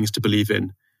have things to believe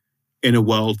in a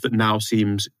world that now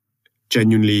seems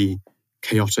genuinely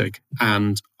chaotic.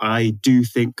 And I do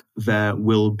think there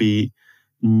will be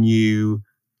new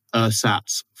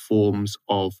ersatz forms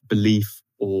of belief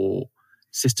or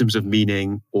systems of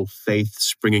meaning or faith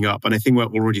springing up. And I think we're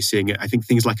already seeing it. I think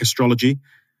things like astrology,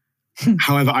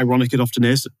 however ironic it often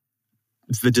is,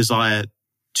 the desire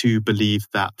to believe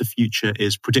that the future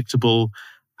is predictable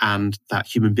and that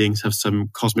human beings have some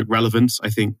cosmic relevance, I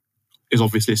think is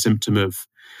obviously a symptom of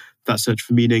that search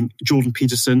for meaning. Jordan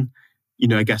Peterson,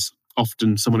 I guess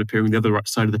often someone appearing on the other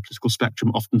side of the political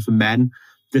spectrum, often for men,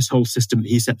 this whole system that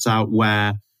he sets out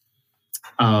where,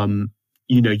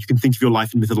 you can think of your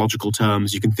life in mythological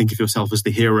terms. You can think of yourself as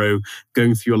the hero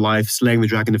going through your life, slaying the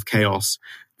dragon of chaos.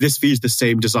 This feeds the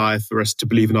same desire for us to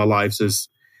believe in our lives as,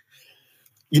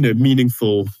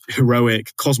 meaningful,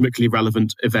 heroic, cosmically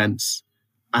relevant events.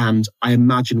 And I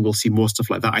imagine we'll see more stuff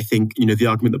like that. I think, the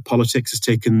argument that politics has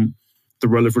taken the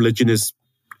role of religion is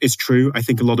true. I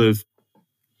think a lot of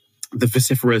the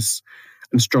vociferous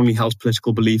and strongly held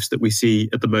political beliefs that we see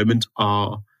at the moment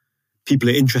are people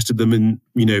are interested in them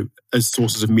in, as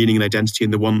sources of meaning and identity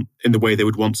in the way they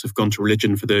would once have gone to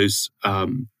religion for those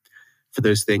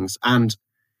things. And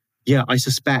yeah, I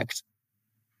suspect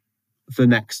the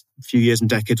next few years and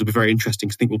decades will be very interesting.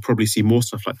 I think we'll probably see more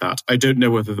stuff like that. I don't know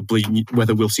whether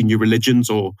we'll see new religions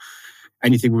or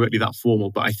anything remotely that formal,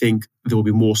 but I think there will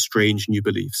be more strange new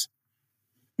beliefs.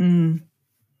 Mm.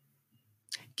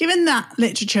 Given that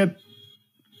literature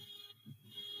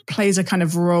plays a kind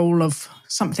of role of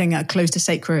something close to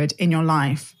sacred in your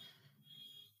life,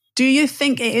 do you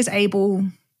think it is able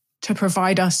to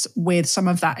provide us with some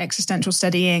of that existential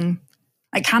studying?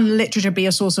 Like, can literature be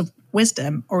a source of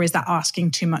wisdom, or is that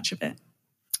asking too much of it?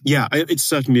 Yeah, it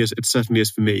certainly is. It certainly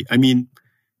is for me. I mean,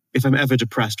 if I'm ever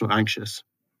depressed or anxious,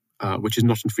 which is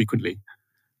not infrequently,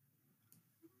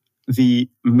 the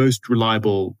most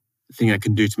reliable thing I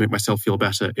can do to make myself feel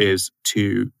better is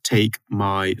to take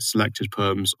my selected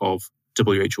poems of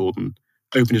W.H. Auden,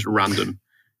 open it at random,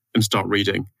 and start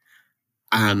reading.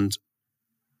 And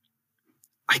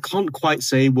I can't quite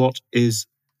say what is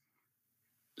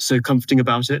so comforting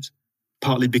about it,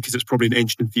 partly because it's probably an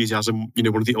ancient enthusiasm,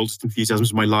 one of the oldest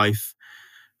enthusiasms of my life.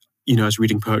 I was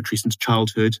reading poetry since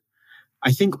childhood.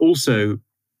 I think also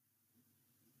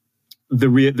the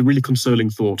really consoling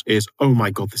thought is, oh my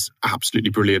God, this is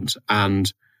absolutely brilliant.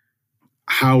 And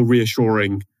how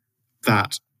reassuring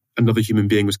that another human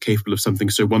being was capable of something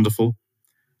so wonderful.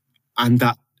 And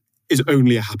that is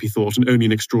only a happy thought and only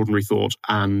an extraordinary thought.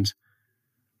 And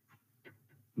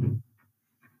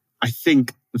I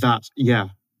think that,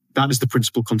 that is the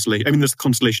principal consolation. I mean, that's the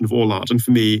consolation of all art. And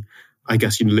for me, I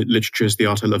guess, literature is the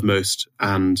art I love most.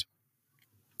 And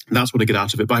that's what I get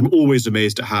out of it. But I'm always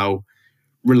amazed at how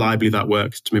reliably that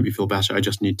works to make me feel better. I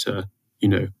just need to,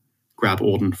 grab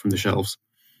Auden from the shelves.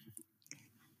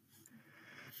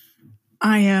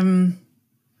 I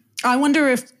wonder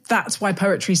if that's why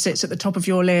poetry sits at the top of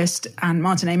your list and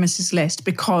Martin Amos's list,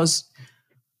 because,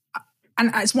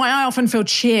 and it's why I often feel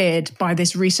cheered by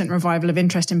this recent revival of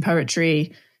interest in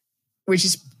poetry, which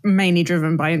is mainly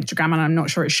driven by Instagram, and I'm not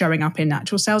sure it's showing up in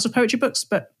actual sales of poetry books,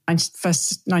 but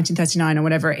first 1939 or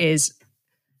whatever it is,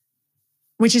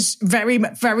 which is very,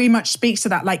 very much speaks to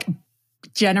that like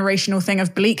generational thing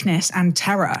of bleakness and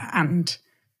terror and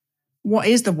what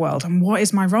is the world and what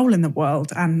is my role in the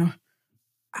world and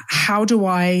how do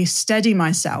I steady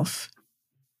myself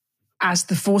as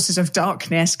the forces of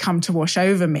darkness come to wash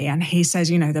over me. And he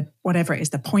says, whatever it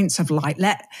is, the points of light,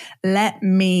 let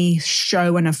me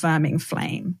show an affirming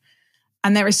flame.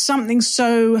 And there is something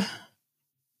so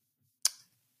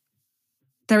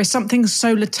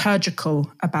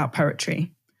liturgical about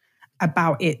poetry,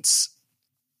 about its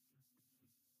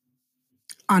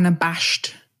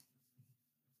unabashed.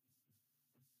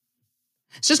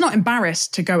 It's just not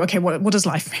embarrassed to go, okay, what does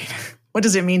life mean? What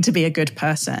does it mean to be a good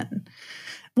person?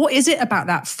 What is it about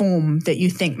that form that you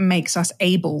think makes us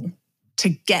able to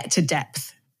get to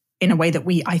depth in a way that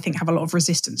I think, have a lot of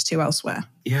resistance to elsewhere?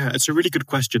 Yeah, it's a really good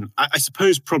question. I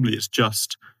suppose probably it's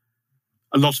just,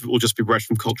 a lot of it will just be bred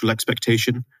from cultural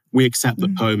expectation. We accept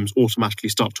that poems automatically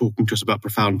start talking to us about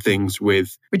profound things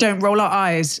with... We don't roll our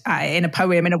eyes in a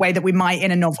poem in a way that we might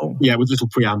in a novel. Yeah, with little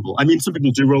preamble. I mean, some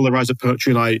people do roll their eyes at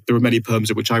poetry, and there are many poems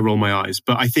at which I roll my eyes.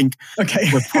 But I think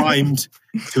we're primed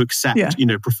to accept,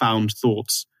 profound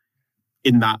thoughts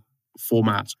in that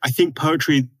format. I think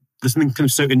poetry, there's something kind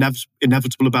of so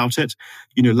inevitable about it.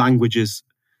 Language is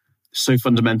so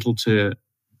fundamental to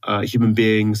human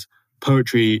beings.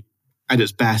 Poetry, at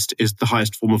its best, is the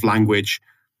highest form of language.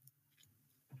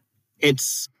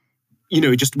 It's,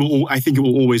 it just will, I think it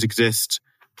will always exist.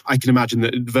 I can imagine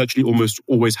that it virtually almost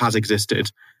always has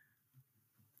existed.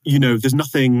 There's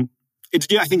nothing,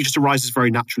 I think it just arises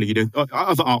very naturally.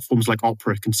 Other art forms like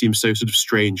opera can seem so sort of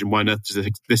strange, and why on earth does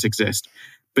this exist?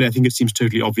 But I think it seems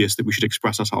totally obvious that we should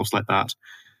express ourselves like that.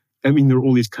 I mean, there are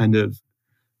all these kind of,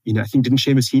 I think, didn't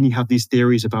Seamus Heaney have these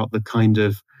theories about the kind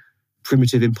of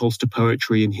primitive impulse to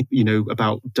poetry and,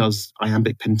 about does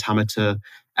iambic pentameter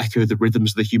echo the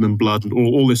rhythms of the human blood and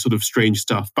all this sort of strange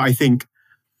stuff. But I think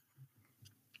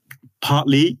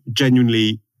partly,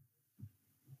 genuinely,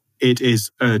 it is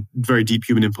a very deep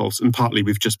human impulse, and partly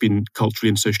we've just been culturally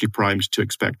and socially primed to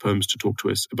expect poems to talk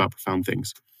to us about profound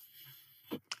things.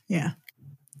 Yeah,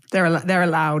 they're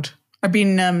allowed. I've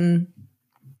been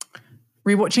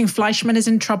rewatching Fleischman is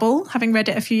in Trouble, having read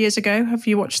it a few years ago. Have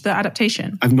you watched the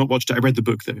adaptation? I've not watched it. I read the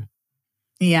book, though.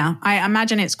 Yeah, I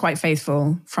imagine it's quite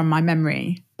faithful from my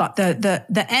memory. But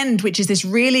the end, which is this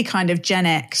really kind of Gen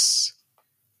X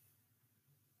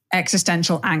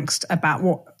existential angst about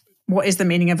what is the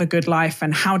meaning of a good life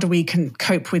and how do we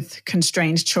cope with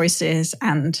constrained choices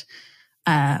and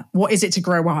what is it to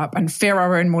grow up and fear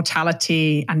our own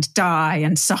mortality and die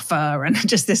and suffer and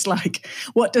just this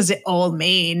what does it all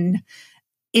mean,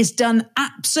 is done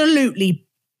absolutely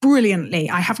brilliantly.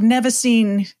 I have never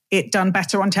seen it done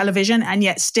better on television, and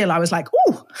yet still I was like,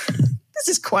 oh, this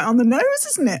is quite on the nose,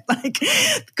 isn't it?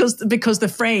 Because the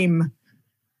frame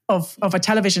of a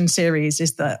television series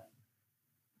is that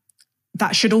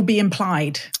should all be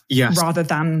implied, yes, rather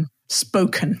than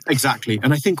spoken. Exactly.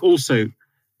 And I think also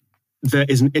there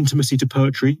is an intimacy to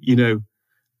poetry.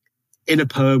 In a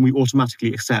poem, we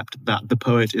automatically accept that the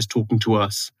poet is talking to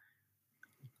us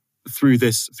through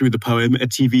the poem. A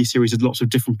TV series is lots of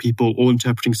different people all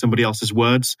interpreting somebody else's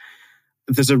words.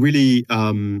 There's a really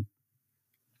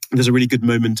good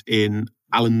moment in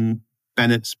Alan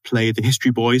Bennett's play The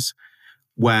History Boys,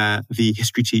 where the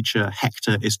history teacher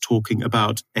Hector is talking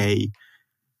about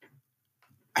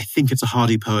I think it's a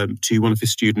Hardy poem, to one of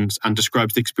his students, and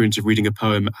describes the experience of reading a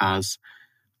poem as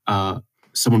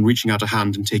someone reaching out a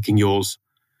hand and taking yours,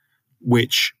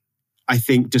 which I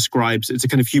think describes, it's a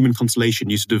kind of human consolation.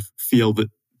 You sort of feel that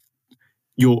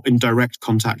you're in direct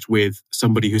contact with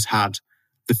somebody who's had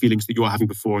the feelings that you are having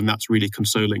before, and that's really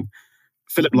consoling.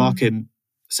 Philip Larkin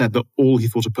said that all he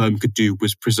thought a poem could do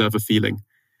was preserve a feeling.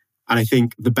 And I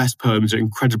think the best poems are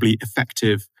incredibly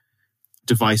effective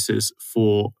devices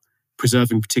for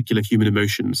preserving particular human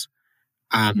emotions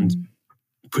and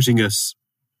putting us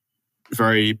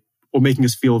making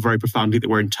us feel very profoundly that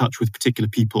we're in touch with particular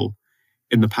people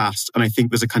in the past. And I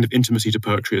think there's a kind of intimacy to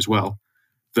poetry as well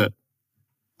that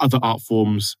other art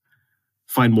forms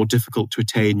find more difficult to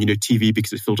attain. TV,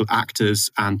 because it's filled with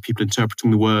actors and people interpreting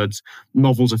the words.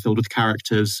 Novels are filled with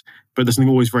characters, but there's something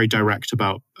always very direct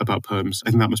about poems.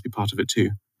 I think that must be part of it too.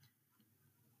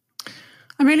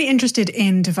 I'm really interested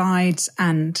in divides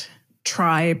and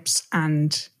tribes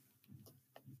and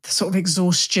the sort of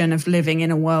exhaustion of living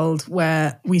in a world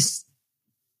where we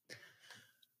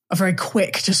are very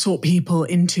quick to sort people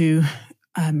into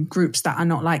groups that are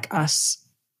not like us.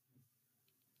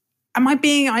 Am I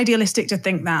being idealistic to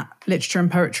think that literature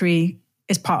and poetry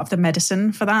is part of the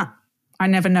medicine for that? I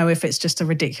never know if it's just a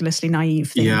ridiculously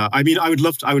naive thing. Yeah, I mean, I would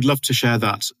love to share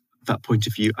that point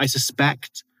of view. I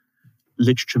suspect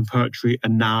literature and poetry are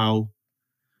now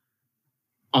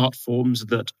art forms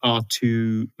that are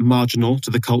too marginal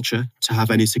to the culture to have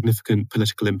any significant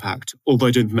political impact, although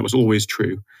I don't think that was always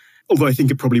true. Although I think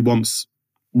it probably once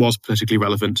was politically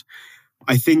relevant.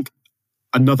 I think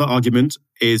another argument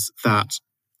is that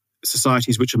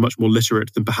societies which are much more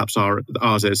literate than perhaps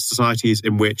ours is, societies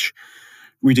in which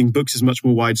reading books is much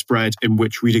more widespread, in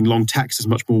which reading long text is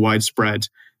much more widespread,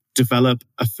 develop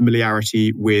a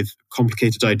familiarity with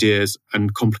complicated ideas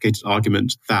and complicated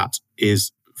argument that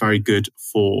is very good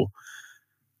for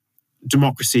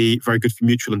democracy, very good for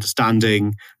mutual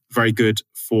understanding, very good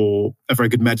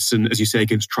medicine, as you say,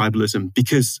 against tribalism.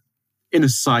 Because in a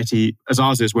society as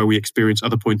ours is, where we experience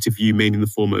other points of view, mainly in the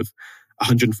form of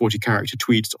 140 character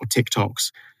tweets or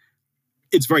TikToks,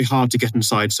 it's very hard to get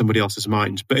inside somebody else's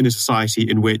mind. But in a society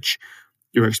in which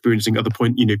you're experiencing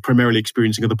primarily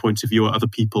experiencing other points of view or other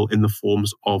people in the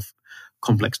forms of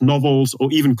complex novels or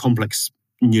even complex,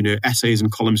 essays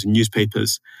and columns in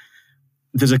newspapers,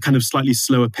 there's a kind of slightly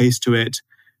slower pace to it.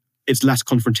 It's less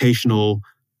confrontational.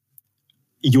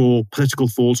 Your political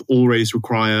thoughts always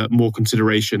require more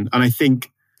consideration. And I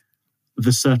think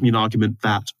there's certainly an argument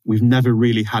that we've never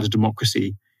really had a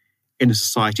democracy in a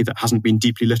society that hasn't been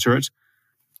deeply literate.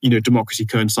 Democracy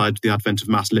coincides with the advent of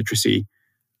mass literacy.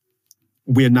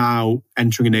 We're now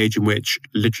entering an age in which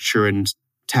literature and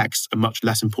text are much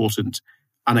less important.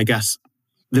 And I guess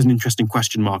there's an interesting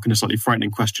question mark and a slightly frightening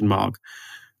question mark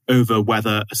over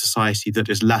whether a society that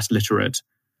is less literate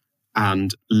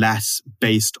and less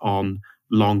based on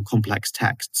long, complex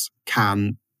texts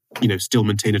can, still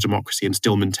maintain a democracy and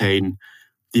still maintain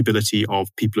the ability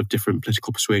of people of different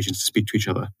political persuasions to speak to each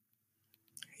other.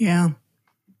 Yeah.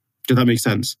 Did that make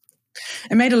sense?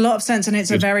 It made a lot of sense, and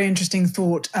it's a very interesting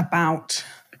thought about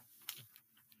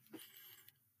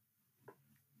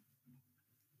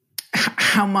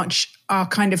how much our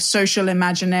kind of social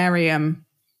imaginarium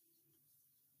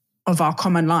of our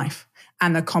common life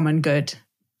and the common good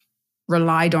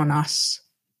relied on us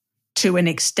to an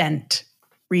extent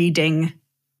reading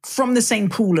from the same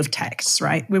pool of texts,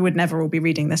 right? We would never all be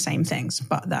reading the same things,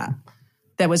 but that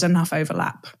there was enough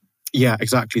overlap. Yeah,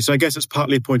 exactly. So I guess it's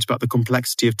partly a point about the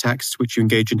complexity of text, which you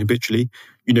engage in habitually.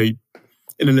 You know,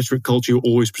 in a literate culture, you're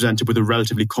always presented with a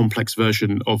relatively complex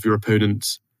version of your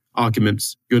opponent's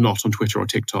arguments. You're not on Twitter or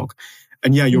TikTok.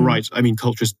 And yeah, you're right. I mean,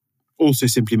 culture is also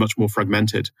simply much more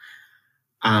fragmented.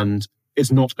 And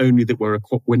it's not only that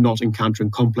we're not encountering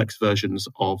complex versions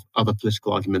of other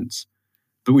political arguments,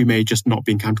 but we may just not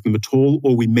be encountering them at all,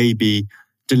 or we may be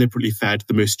deliberately fed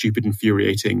the most stupid,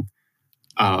 infuriating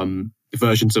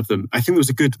versions of them. I think there's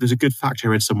a good fact I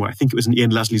read somewhere. I think it was in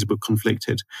Ian Leslie's book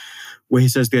Conflicted, where he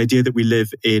says the idea that we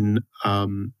live in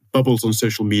bubbles on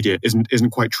social media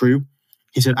isn't quite true.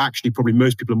 He said actually probably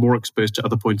most people are more exposed to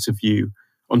other points of view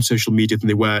on social media than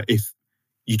they were if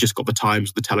you just got the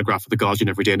Times, the Telegraph, or the Guardian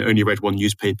every day and only read one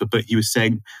newspaper. But he was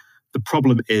saying the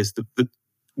problem is that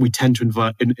we tend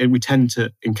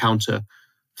to encounter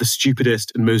the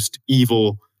stupidest and most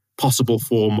evil possible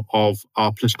form of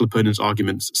our political opponents'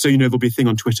 arguments. So, there'll be a thing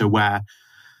on Twitter where,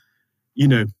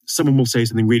 someone will say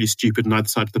something really stupid on either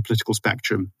side of the political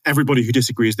spectrum. Everybody who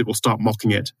disagrees with it will start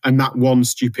mocking it. And that one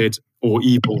stupid or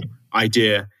evil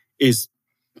idea is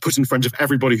put in front of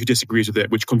everybody who disagrees with it,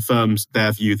 which confirms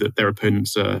their view that their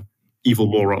opponents are evil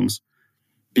morons.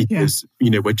 Because,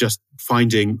 we're just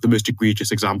finding the most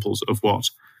egregious examples of what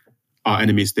our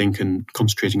enemies think and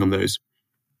concentrating on those.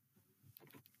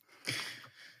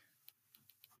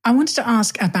 I wanted to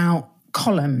ask about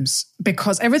columns,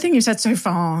 because everything you said so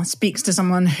far speaks to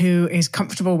someone who is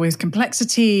comfortable with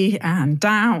complexity and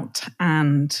doubt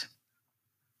and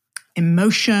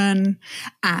emotion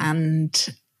and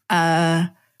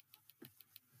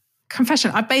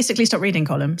confession. I basically stopped reading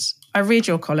columns. I read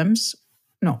your columns,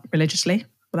 not religiously.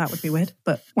 Well, that would be weird.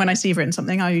 But when I see you've written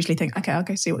something, I usually think, okay, I'll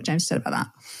go see what James said about that.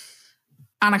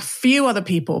 And a few other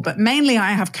people, but mainly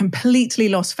I have completely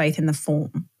lost faith in the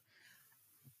form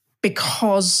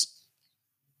because,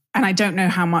 and I don't know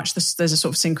how much there's a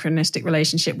sort of synchronistic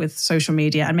relationship with social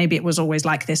media, and maybe it was always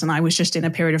like this, and I was just in a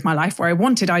period of my life where I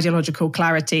wanted ideological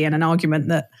clarity and an argument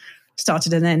that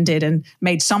started and ended and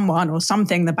made someone or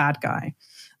something the bad guy.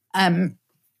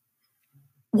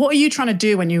 What are you trying to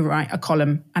do when you write a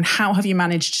column, and how have you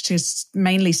managed to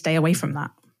mainly stay away from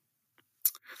that?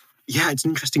 Yeah, it's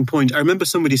an interesting point. I remember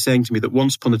somebody saying to me that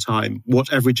once upon a time,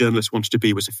 what every journalist wanted to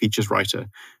be was a features writer.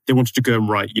 They wanted to go and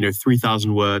write,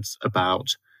 3,000 words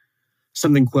about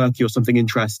something quirky or something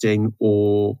interesting,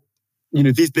 or,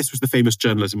 this was the famous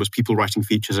journalism, was people writing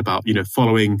features about,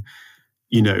 following,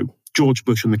 George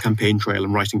Bush on the campaign trail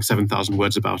and writing 7,000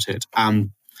 words about it.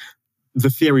 And the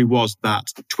theory was that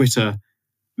Twitter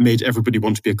made everybody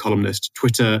want to be a columnist.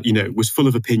 Twitter, was full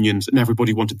of opinions, and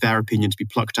everybody wanted their opinion to be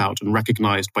plucked out and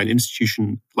recognized by an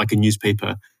institution like a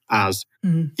newspaper as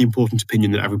the important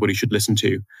opinion that everybody should listen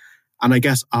to. And I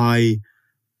guess I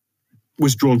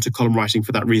was drawn to column writing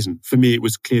for that reason. For me, it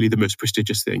was clearly the most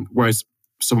prestigious thing. Whereas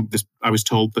I was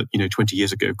told that, 20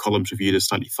 years ago, columns were viewed as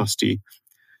slightly fusty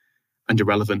and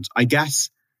irrelevant. I guess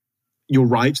you're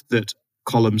right that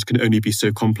columns can only be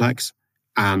so complex,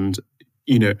 and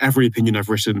every opinion I've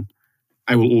written,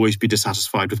 I will always be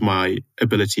dissatisfied with my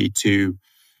ability to,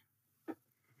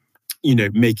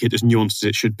 make it as nuanced as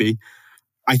it should be.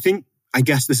 I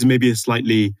guess this is maybe a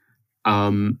slightly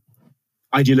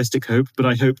idealistic hope, but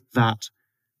I hope that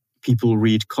people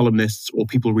read columnists, or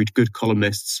people read good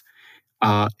columnists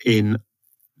in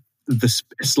the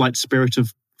slight spirit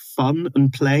of fun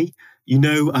and play.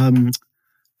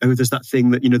 There's that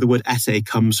thing that, the word essay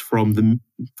comes from the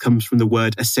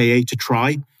word essaye, to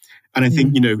try. And I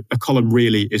think, a column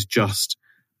really is just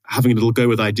having a little go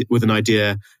with an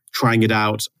idea, trying it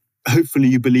out. Hopefully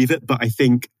you believe it, but I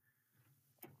think,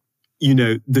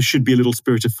 there should be a little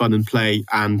spirit of fun and play,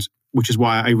 and which is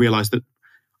why I realized that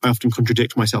I often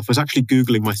contradict myself. I was actually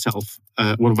Googling myself.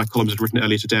 One of my columns I'd written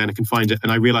earlier today, and I can find it,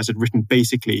 and I realized I'd written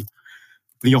basically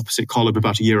the opposite column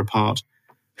about a year apart.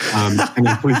 I'm going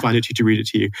to probably find it to read it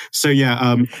to you. So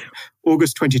yeah,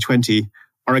 August 2020,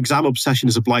 our exam obsession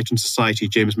is a blight on society,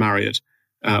 James Marriott.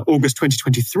 August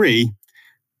 2023,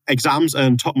 exams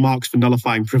earn top marks for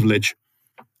nullifying privilege.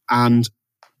 And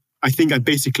I think I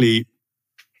basically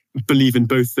believe in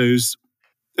both those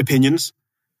opinions.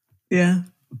 Yeah.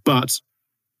 But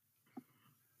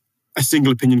a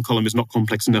single opinion column is not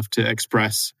complex enough to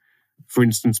express for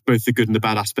instance, both the good and the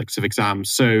bad aspects of exams.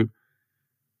 So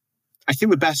I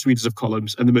think the best readers of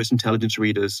columns and the most intelligent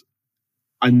readers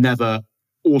are never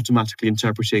automatically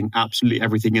interpreting absolutely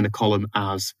everything in a column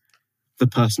as the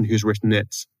person who's written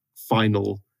its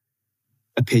final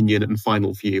opinion and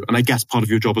final view. And I guess part of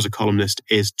your job as a columnist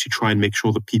is to try and make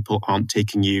sure that people aren't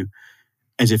taking you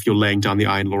as if you're laying down the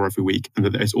iron law every week, and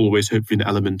that there's always hopefully an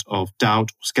element of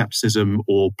doubt or skepticism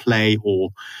or play or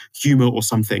humor or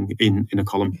something in a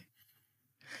column.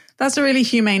 That's a really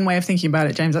humane way of thinking about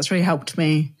it, James. That's really helped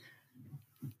me.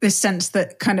 This sense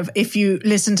that kind of if you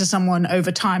listen to someone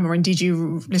over time, or indeed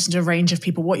you listen to a range of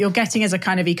people, what you're getting is a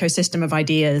kind of ecosystem of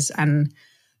ideas and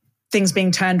things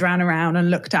being turned around and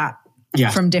looked at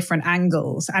from different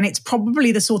angles. And it's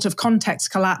probably the sort of context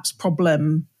collapse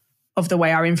problem of the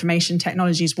way our information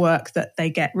technologies work, that they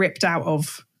get ripped out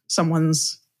of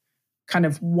someone's kind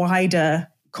of wider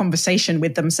conversation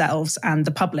with themselves and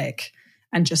the public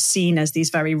and just seen as these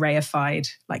very reified,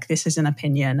 like this is an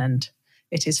opinion and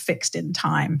it is fixed in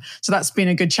time. So that's been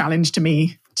a good challenge to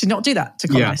me to not do that to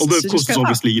columnists. Yeah, although of course,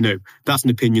 obviously, that's an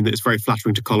opinion that is very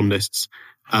flattering to columnists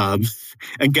and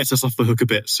gets us off the hook a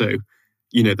bit. So,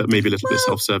 that may be a little bit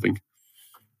self-serving.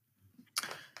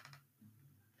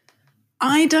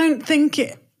 I don't think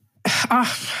it...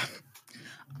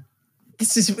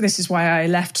 This is why I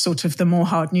left sort of the more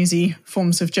hard newsy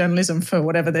forms of journalism for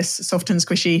whatever this soft and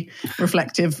squishy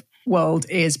reflective world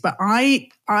is. But I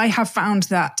have found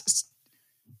that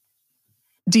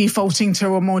defaulting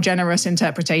to a more generous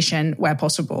interpretation where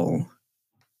possible,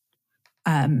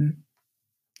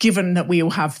 given that we all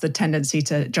have the tendency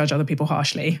to judge other people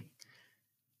harshly,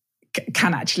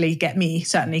 can actually get me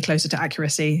certainly closer to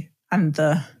accuracy. And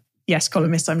the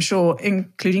columnists, I'm sure,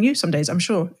 including you some days, I'm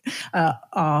sure,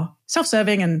 are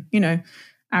self-serving and,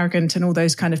 arrogant and all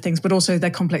those kind of things, but also they're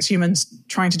complex humans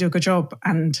trying to do a good job.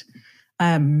 And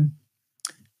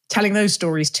telling those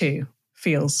stories too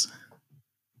feels...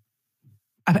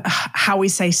 how we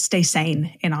say stay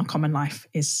sane in our common life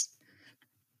is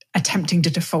attempting to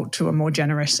default to a more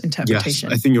generous interpretation.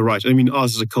 Yes, I think you're right. I mean,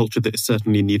 ours is a culture that is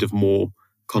certainly in need of more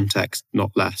context,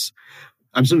 not less.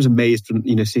 I'm sometimes amazed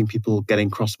when, seeing people getting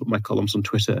cross about my columns on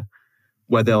Twitter,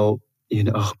 where they'll,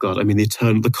 oh God, I mean,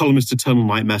 the columnist's eternal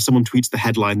nightmare. Someone tweets the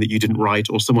headline that you didn't write,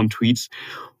 or someone tweets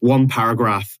one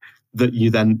paragraph that you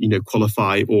then,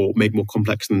 qualify or make more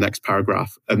complex in the next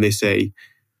paragraph. And they say,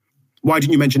 why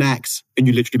didn't you mention X? And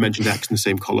you literally mentioned X in the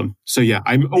same column. So yeah,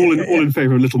 I'm all in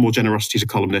favor of a little more generosity to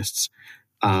columnists.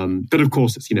 But of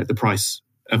course, it's, the price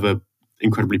of an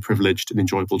incredibly privileged and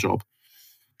enjoyable job.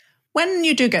 When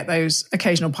you do get those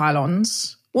occasional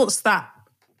pile-ons, what's that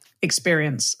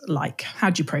experience like? How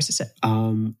do you process it?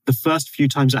 The first few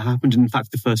times it happened, and in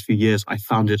fact, the first few years, I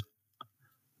found it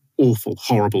awful,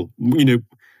 horrible.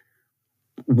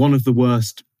 One of the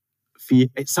worst,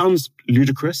 it sounds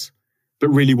ludicrous, but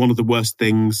really one of the worst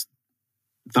things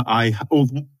that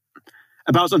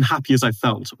about as unhappy as I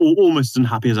felt, or almost as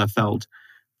unhappy as I felt,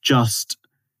 just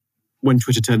when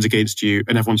Twitter turns against you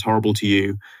and everyone's horrible to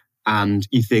you, and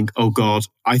you think, oh God,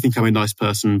 I think I'm a nice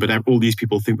person, but all these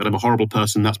people think that I'm a horrible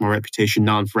person. That's my reputation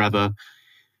now and forever.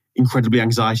 Incredibly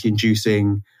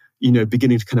anxiety-inducing,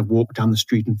 beginning to kind of walk down the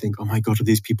street and think, oh my God, have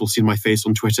these people seen my face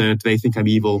on Twitter? Do they think I'm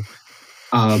evil?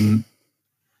 I'm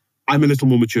a little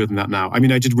more mature than that now. I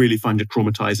mean, I did really find it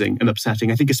traumatizing and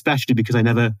upsetting. I think especially because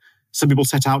some people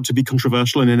set out to be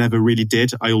controversial and I never really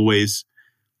did. I always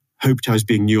hoped I was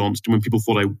being nuanced. And when people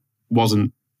thought I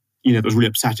wasn't, it was really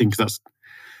upsetting because that's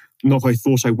not who I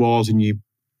thought I was. And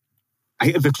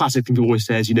the classic thing people always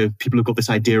says, people have got this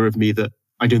idea of me that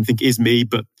I don't think is me,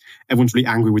 but everyone's really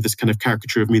angry with this kind of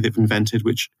caricature of me they've invented,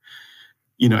 which,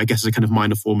 I guess is a kind of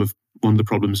minor form of one of the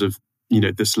problems of,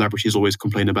 the celebrities always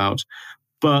complain about.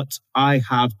 But I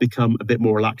have become a bit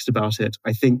more relaxed about it.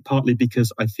 I think partly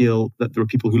because I feel that there are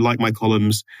people who like my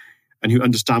columns and who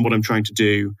understand what I'm trying to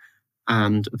do.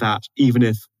 And that even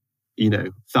if,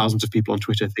 thousands of people on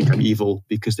Twitter think I'm evil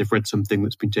because they've read something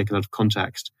that's been taken out of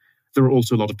context, there are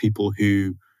also a lot of people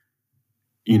who,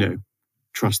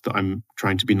 trust that I'm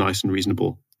trying to be nice and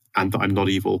reasonable and that I'm not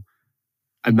evil.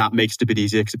 And that makes it a bit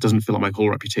easier because it doesn't feel like my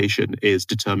whole reputation is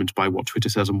determined by what Twitter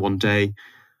says on one day.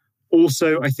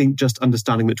 Also, I think just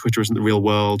understanding that Twitter isn't the real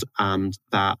world and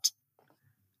that,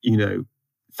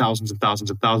 thousands and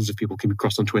thousands and thousands of people can be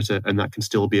crossed on Twitter and that can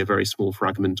still be a very small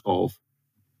fragment of,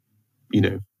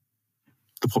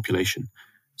 the population.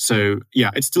 So,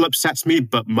 yeah, it still upsets me,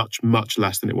 but much, much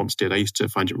less than it once did. I used to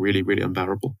find it really, really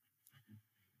unbearable.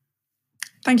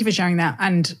 Thank you for sharing that.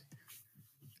 And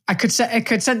I could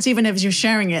sense even as you're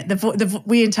sharing it,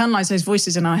 we internalize those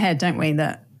voices in our head, don't we?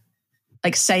 That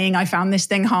like saying I found this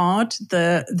thing hard,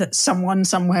 that someone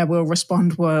somewhere will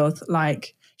respond with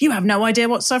like, you have no idea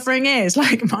what suffering is.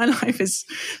 Like, my life is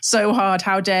so hard.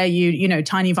 How dare you, you know,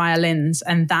 tiny violins.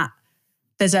 And that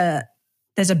there's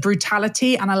a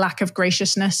brutality and a lack of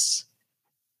graciousness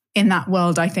in that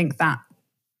world. I think that,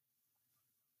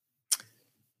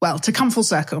 well, to come full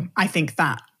circle, I think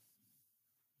that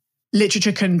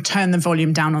literature can turn the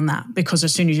volume down on that, because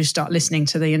as soon as you start listening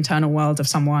to the internal world of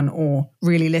someone or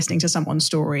really listening to someone's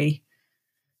story,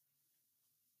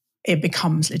 it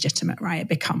becomes legitimate, right? It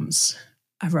becomes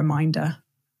a reminder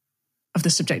of the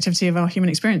subjectivity of our human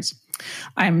experience.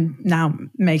 I'm now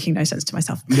making no sense to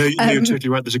myself. No, you're totally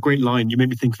right. There's a great line. You made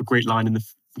me think of a great line in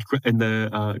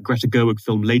the Greta Gerwig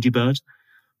film Lady Bird,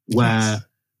 where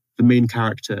the main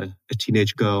character, a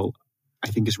teenage girl, I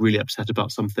think is really upset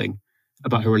about something,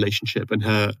 about her relationship, and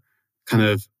her kind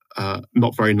of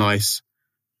not very nice,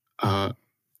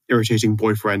 irritating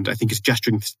boyfriend, I think, is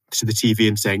gesturing to the TV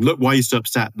and saying, "Look, why are you so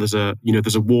upset? There's a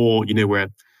war, where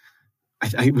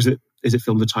is it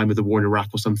filmed the time of the war in Iraq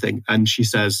or something?" And she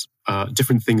says,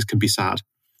 "Different things can be sad,"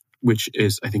 which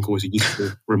is, I think, always a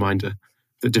useful reminder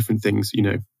that different things,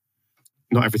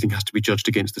 not everything has to be judged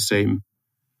against the same,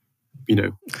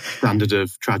 standard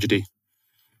of tragedy.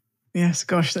 Yes,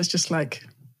 gosh, that's just like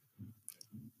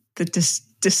the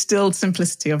distilled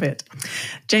simplicity of it.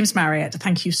 James Marriott,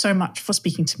 thank you so much for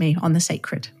speaking to me on The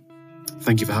Sacred.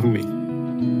 Thank you for having me.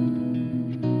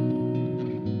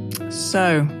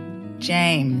 So,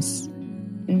 James,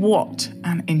 what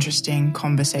an interesting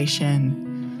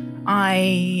conversation.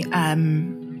 I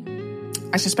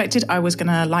suspected I was going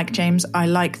to like James. I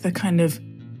like the kind of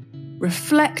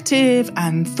reflective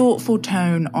and thoughtful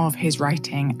tone of his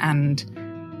writing, and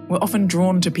we're often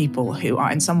drawn to people who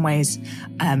are in some ways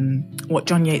what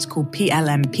John Yates called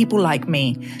PLM, people like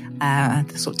me.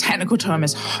 The sort of technical term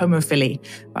is homophily,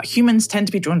 but humans tend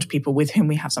to be drawn to people with whom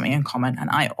we have something in common. And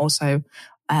I also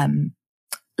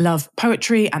love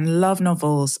poetry and love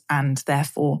novels, and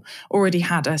therefore already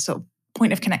had a sort of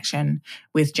point of connection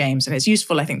with James. And it's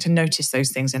useful, I think, to notice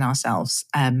those things in ourselves,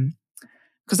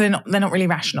 because they're not really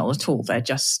rational at all. They're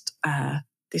just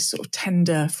this sort of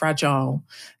tender, fragile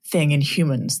thing in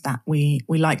humans that we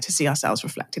like to see ourselves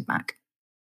reflected back.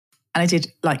 And I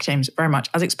did like James very much,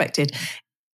 as expected.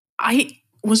 I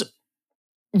was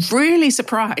really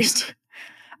surprised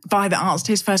by the answer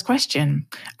to his first question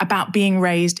about being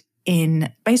raised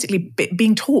in basically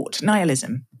being taught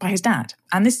nihilism by his dad.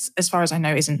 And this, as far as I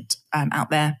know, isn't out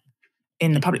there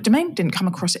in the public domain. Didn't come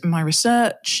across it in my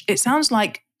research. It sounds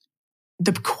like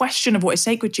the question of what is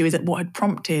sacred to you is that what had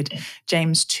prompted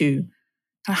James to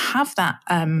have that,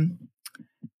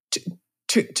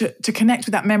 to connect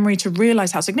with that memory, to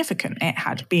realize how significant it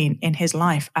had been in his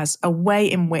life as a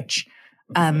way in which,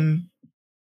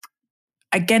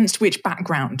 against which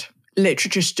background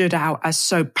literature stood out as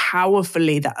so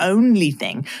powerfully the only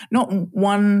thing, not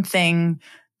one thing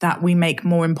that we make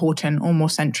more important or more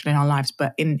central in our lives,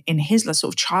 but in his sort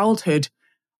of childhood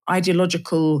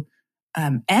ideological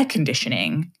air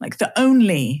conditioning, like the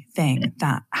only thing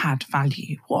that had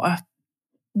value. What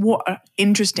a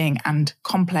interesting and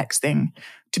complex thing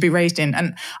to be raised in.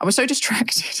 And I was so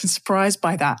distracted and surprised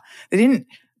by that. And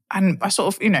I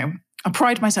sort of, I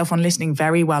pride myself on listening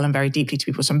very well and very deeply to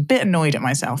people. So I'm a bit annoyed at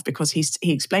myself because he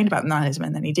explained about nihilism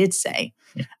and then he did say,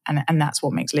 and that's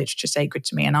what makes literature sacred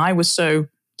to me. And I was so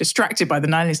distracted by the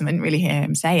nihilism, I didn't really hear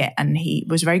him say it. And he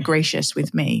was very gracious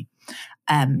with me,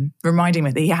 reminding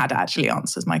me that he had actually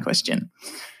answered my question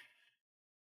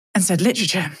and said,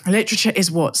 literature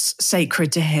is what's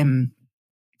sacred to him.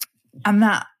 And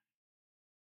that's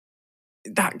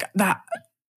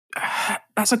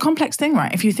a complex thing,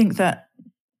 right? If you think that,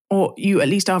 or you at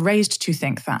least are raised to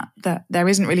think that there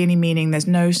isn't really any meaning, there's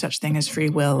no such thing as free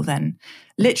will, then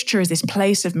literature is this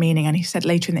place of meaning. And he said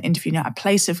later in the interview, a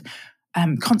place of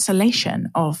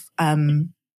consolation, of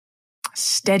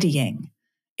steadying.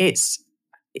 It's,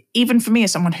 even for me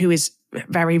as someone who is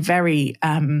very, very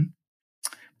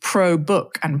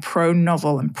pro-book and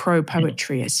pro-novel and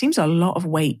pro-poetry, it seems a lot of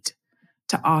weight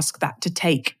to ask that to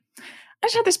take. I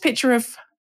just had this picture of,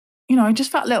 I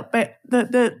just felt a little bit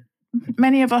that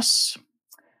many of us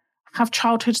have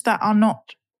childhoods that are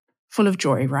not full of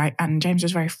joy, right? And James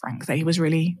was very frank that he was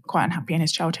really quite unhappy in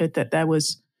his childhood, that there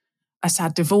was a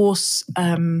sad divorce.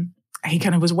 He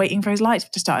kind of was waiting for his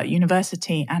life to start at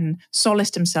university and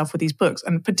solaced himself with these books,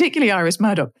 and particularly Iris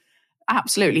Murdoch.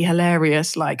 Absolutely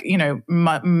hilarious. Like,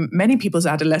 many people's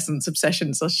adolescence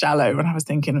obsessions are shallow. And I was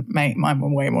thinking, mate, mine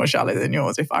were way more shallow than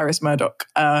yours if Iris Murdoch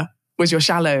was your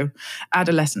shallow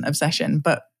adolescent obsession.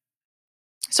 But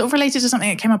sort of related to something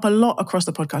that came up a lot across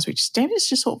the podcast, which is James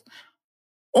just sort of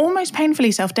almost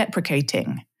painfully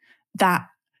self-deprecating, that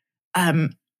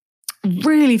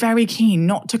really very keen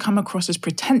not to come across as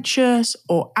pretentious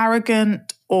or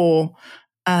arrogant or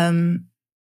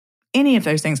any of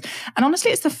those things. And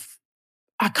honestly,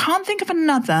 I can't think of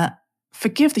another,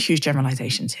 forgive the huge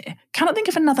generalizations here, cannot think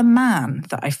of another man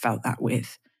that I felt that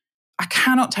with. I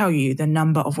cannot tell you the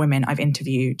number of women I've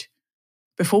interviewed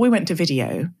before we went to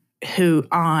video who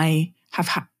I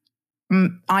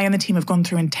and the team have gone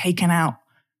through and taken out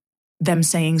them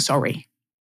saying sorry.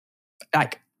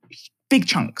 Like big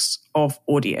chunks of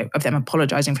audio of them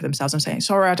apologizing for themselves and saying,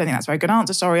 sorry, I don't think that's a very good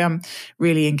answer. Sorry, I'm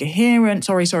really incoherent.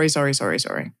 Sorry.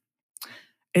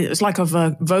 It was like a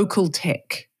vocal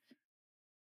tick.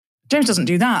 James doesn't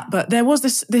do that, but there was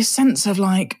this sense of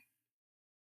like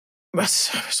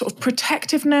sort of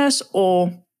protectiveness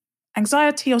or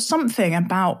anxiety or something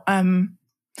about, and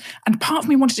part of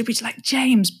me wanted to be like,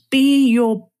 James, be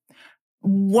your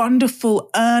wonderful,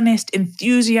 earnest,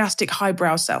 enthusiastic,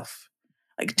 highbrow self.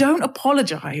 Like, don't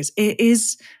apologize. It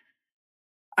is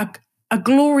a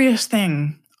glorious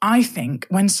thing, I think,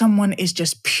 when someone is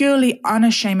just purely,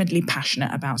 unashamedly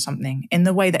passionate about something in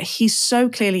the way that he so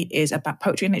clearly is about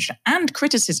poetry and literature and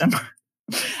criticism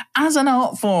as an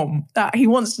art form that he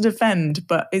wants to defend,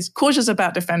 but is cautious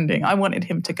about defending. I wanted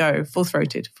him to go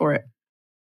full-throated for it.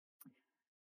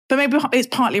 But maybe it's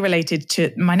partly related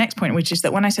to my next point, which is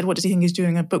that when I said, what does he think he's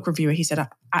doing a book reviewer? He said,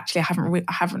 actually, I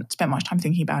haven't spent much time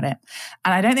thinking about it.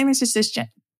 And I don't think this is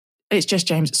it's just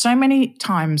James. So many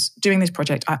times doing this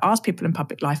project, I ask people in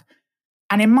public life,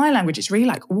 and in my language, it's really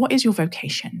like, what is your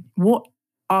vocation? What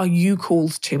are you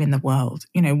called to in the world?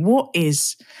 You know, what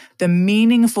is the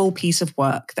meaningful piece of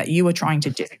work that you are trying to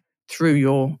do through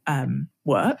your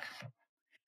work?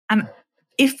 And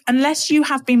unless you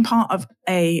have been part of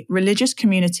a religious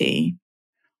community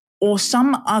or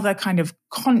some other kind of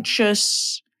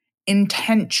conscious,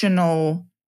 intentional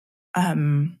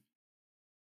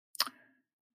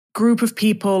group of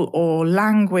people or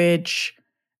language,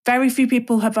 very few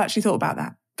people have actually thought about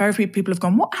that. Very few people have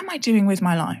gone, what am I doing with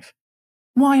my life?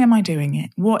 Why am I doing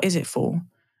it? What is it for?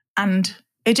 And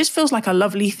it just feels like a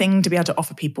lovely thing to be able to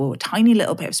offer people a tiny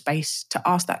little bit of space to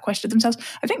ask that question themselves.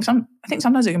 I think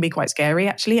sometimes it can be quite scary,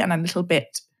 actually, and a little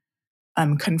bit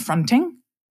confronting.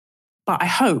 But I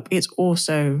hope it's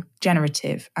also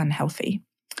generative and healthy.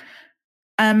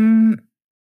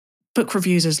 Book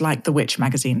reviewers like The Witch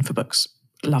magazine for books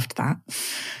loved that.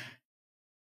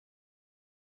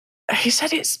 He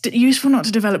said it's useful not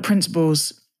to develop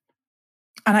principles.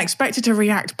 And I expected to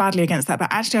react badly against that.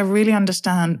 But actually, I really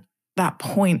understand that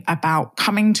point about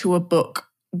coming to a book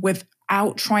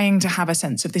without trying to have a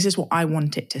sense of this is what I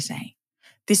want it to say.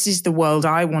 This is the world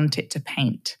I want it to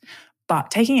paint. But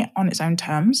taking it on its own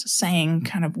terms, saying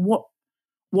kind of what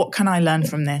can I learn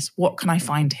from this? What can I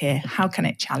find here? How can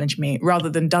it challenge me? Rather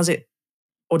than does it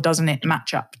or doesn't it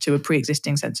match up to a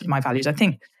pre-existing sense of my values? I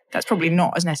think that's probably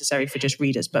not as necessary for just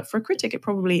readers, but for a critic, it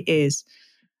probably is.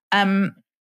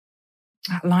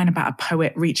 That line about a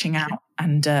poet reaching out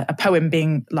and a poem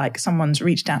being like someone's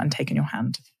reached out and taken your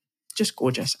hand. Just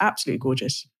gorgeous, absolutely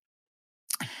gorgeous.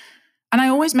 And I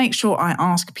always make sure I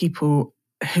ask people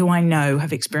who I know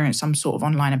have experienced some sort of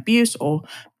online abuse or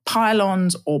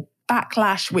pile-ons or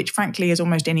backlash, which frankly is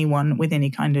almost anyone with any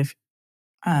kind of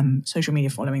social media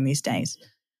following these days,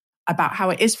 about how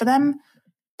it is for them,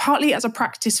 partly as a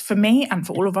practice for me and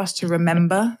for all of us to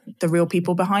remember the real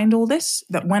people behind all this,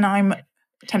 that when I'm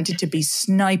tempted to be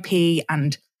snipey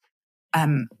and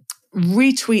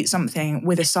retweet something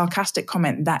with a sarcastic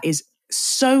comment that is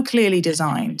so clearly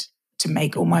designed to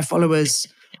make all my followers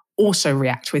also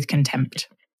react with contempt.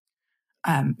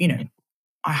 I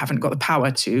haven't got the power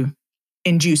to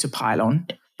induce a pile-on,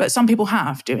 but some people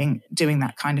have doing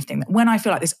that kind of thing. That when I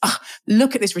feel like this,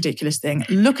 look at this ridiculous thing,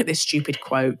 look at this stupid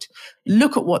quote,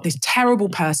 look at what this terrible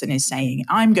person is saying,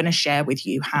 I'm going to share with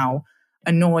you how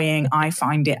annoying I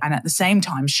find it, and at the same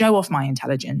time show off my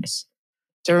intelligence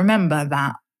to remember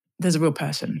that there's a real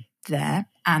person there.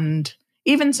 And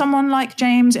even someone like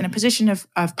James in a position of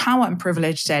power and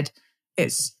privilege said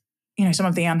it's, some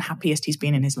of the unhappiest he's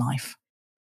been in his life.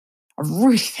 I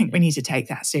really think we need to take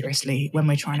that seriously when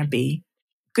we're trying to be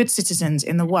good citizens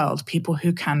in the world, people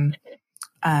who can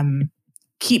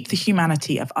keep the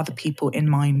humanity of other people in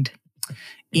mind,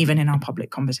 even in our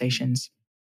public conversations.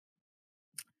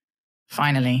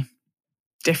 Finally,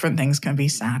 different things can be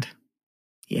sad.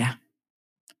 Yeah.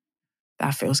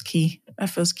 That feels key. That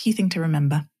feels key thing to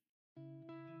remember.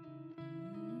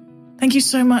 Thank you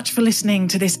so much for listening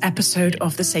to this episode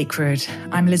of The Sacred.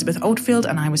 I'm Elizabeth Oldfield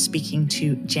and I was speaking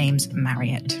to James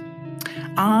Marriott.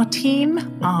 Our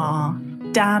team are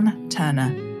Dan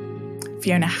Turner,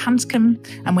 Fiona Hanscom,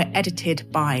 and we're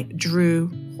edited by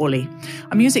Drew Hawley.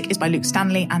 Our music is by Luke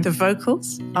Stanley, and the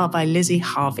vocals are by Lizzie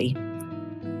Harvey.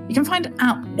 You can find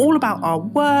out all about our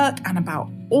work and about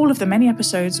all of the many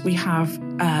episodes we have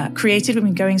created. We've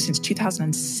been going since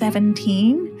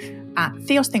 2017 at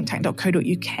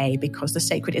theosthinktank.co.uk, because The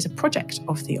Sacred is a project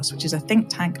of Theos, which is a think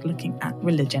tank looking at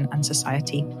religion and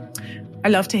society. I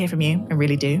love to hear from you, I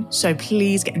really do. So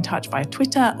please get in touch via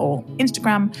Twitter or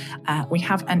Instagram. We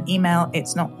have an email.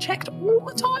 It's not checked all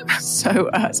the time, so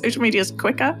social media is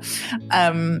quicker.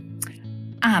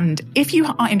 And if you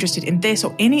are interested in this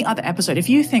or any other episode, if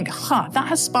you think, that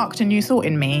has sparked a new thought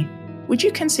in me, would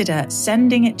you consider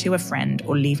sending it to a friend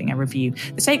or leaving a review?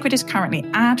 The Sacred is currently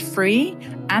ad-free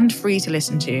and free to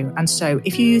listen to. And so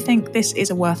if you think this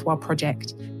is a worthwhile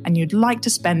project and you'd like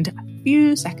to spend a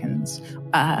few seconds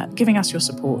giving us your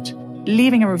support,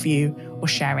 leaving a review or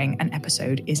sharing an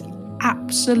episode is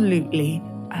absolutely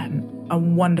a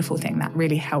wonderful thing. That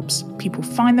really helps people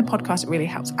find the podcast. It really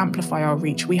helps amplify our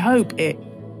reach. We hope it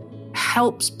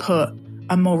helps put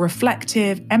a more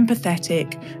reflective,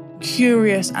 empathetic,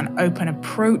 curious and open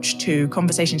approach to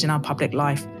conversations in our public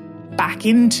life back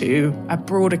into a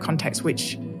broader context,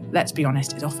 which, let's be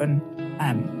honest, is often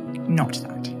not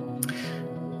that.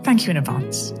 Thank you in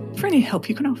advance for any help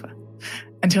you can offer.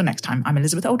 Until next time, I'm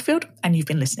Elizabeth Oldfield, and you've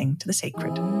been listening to The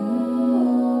Sacred.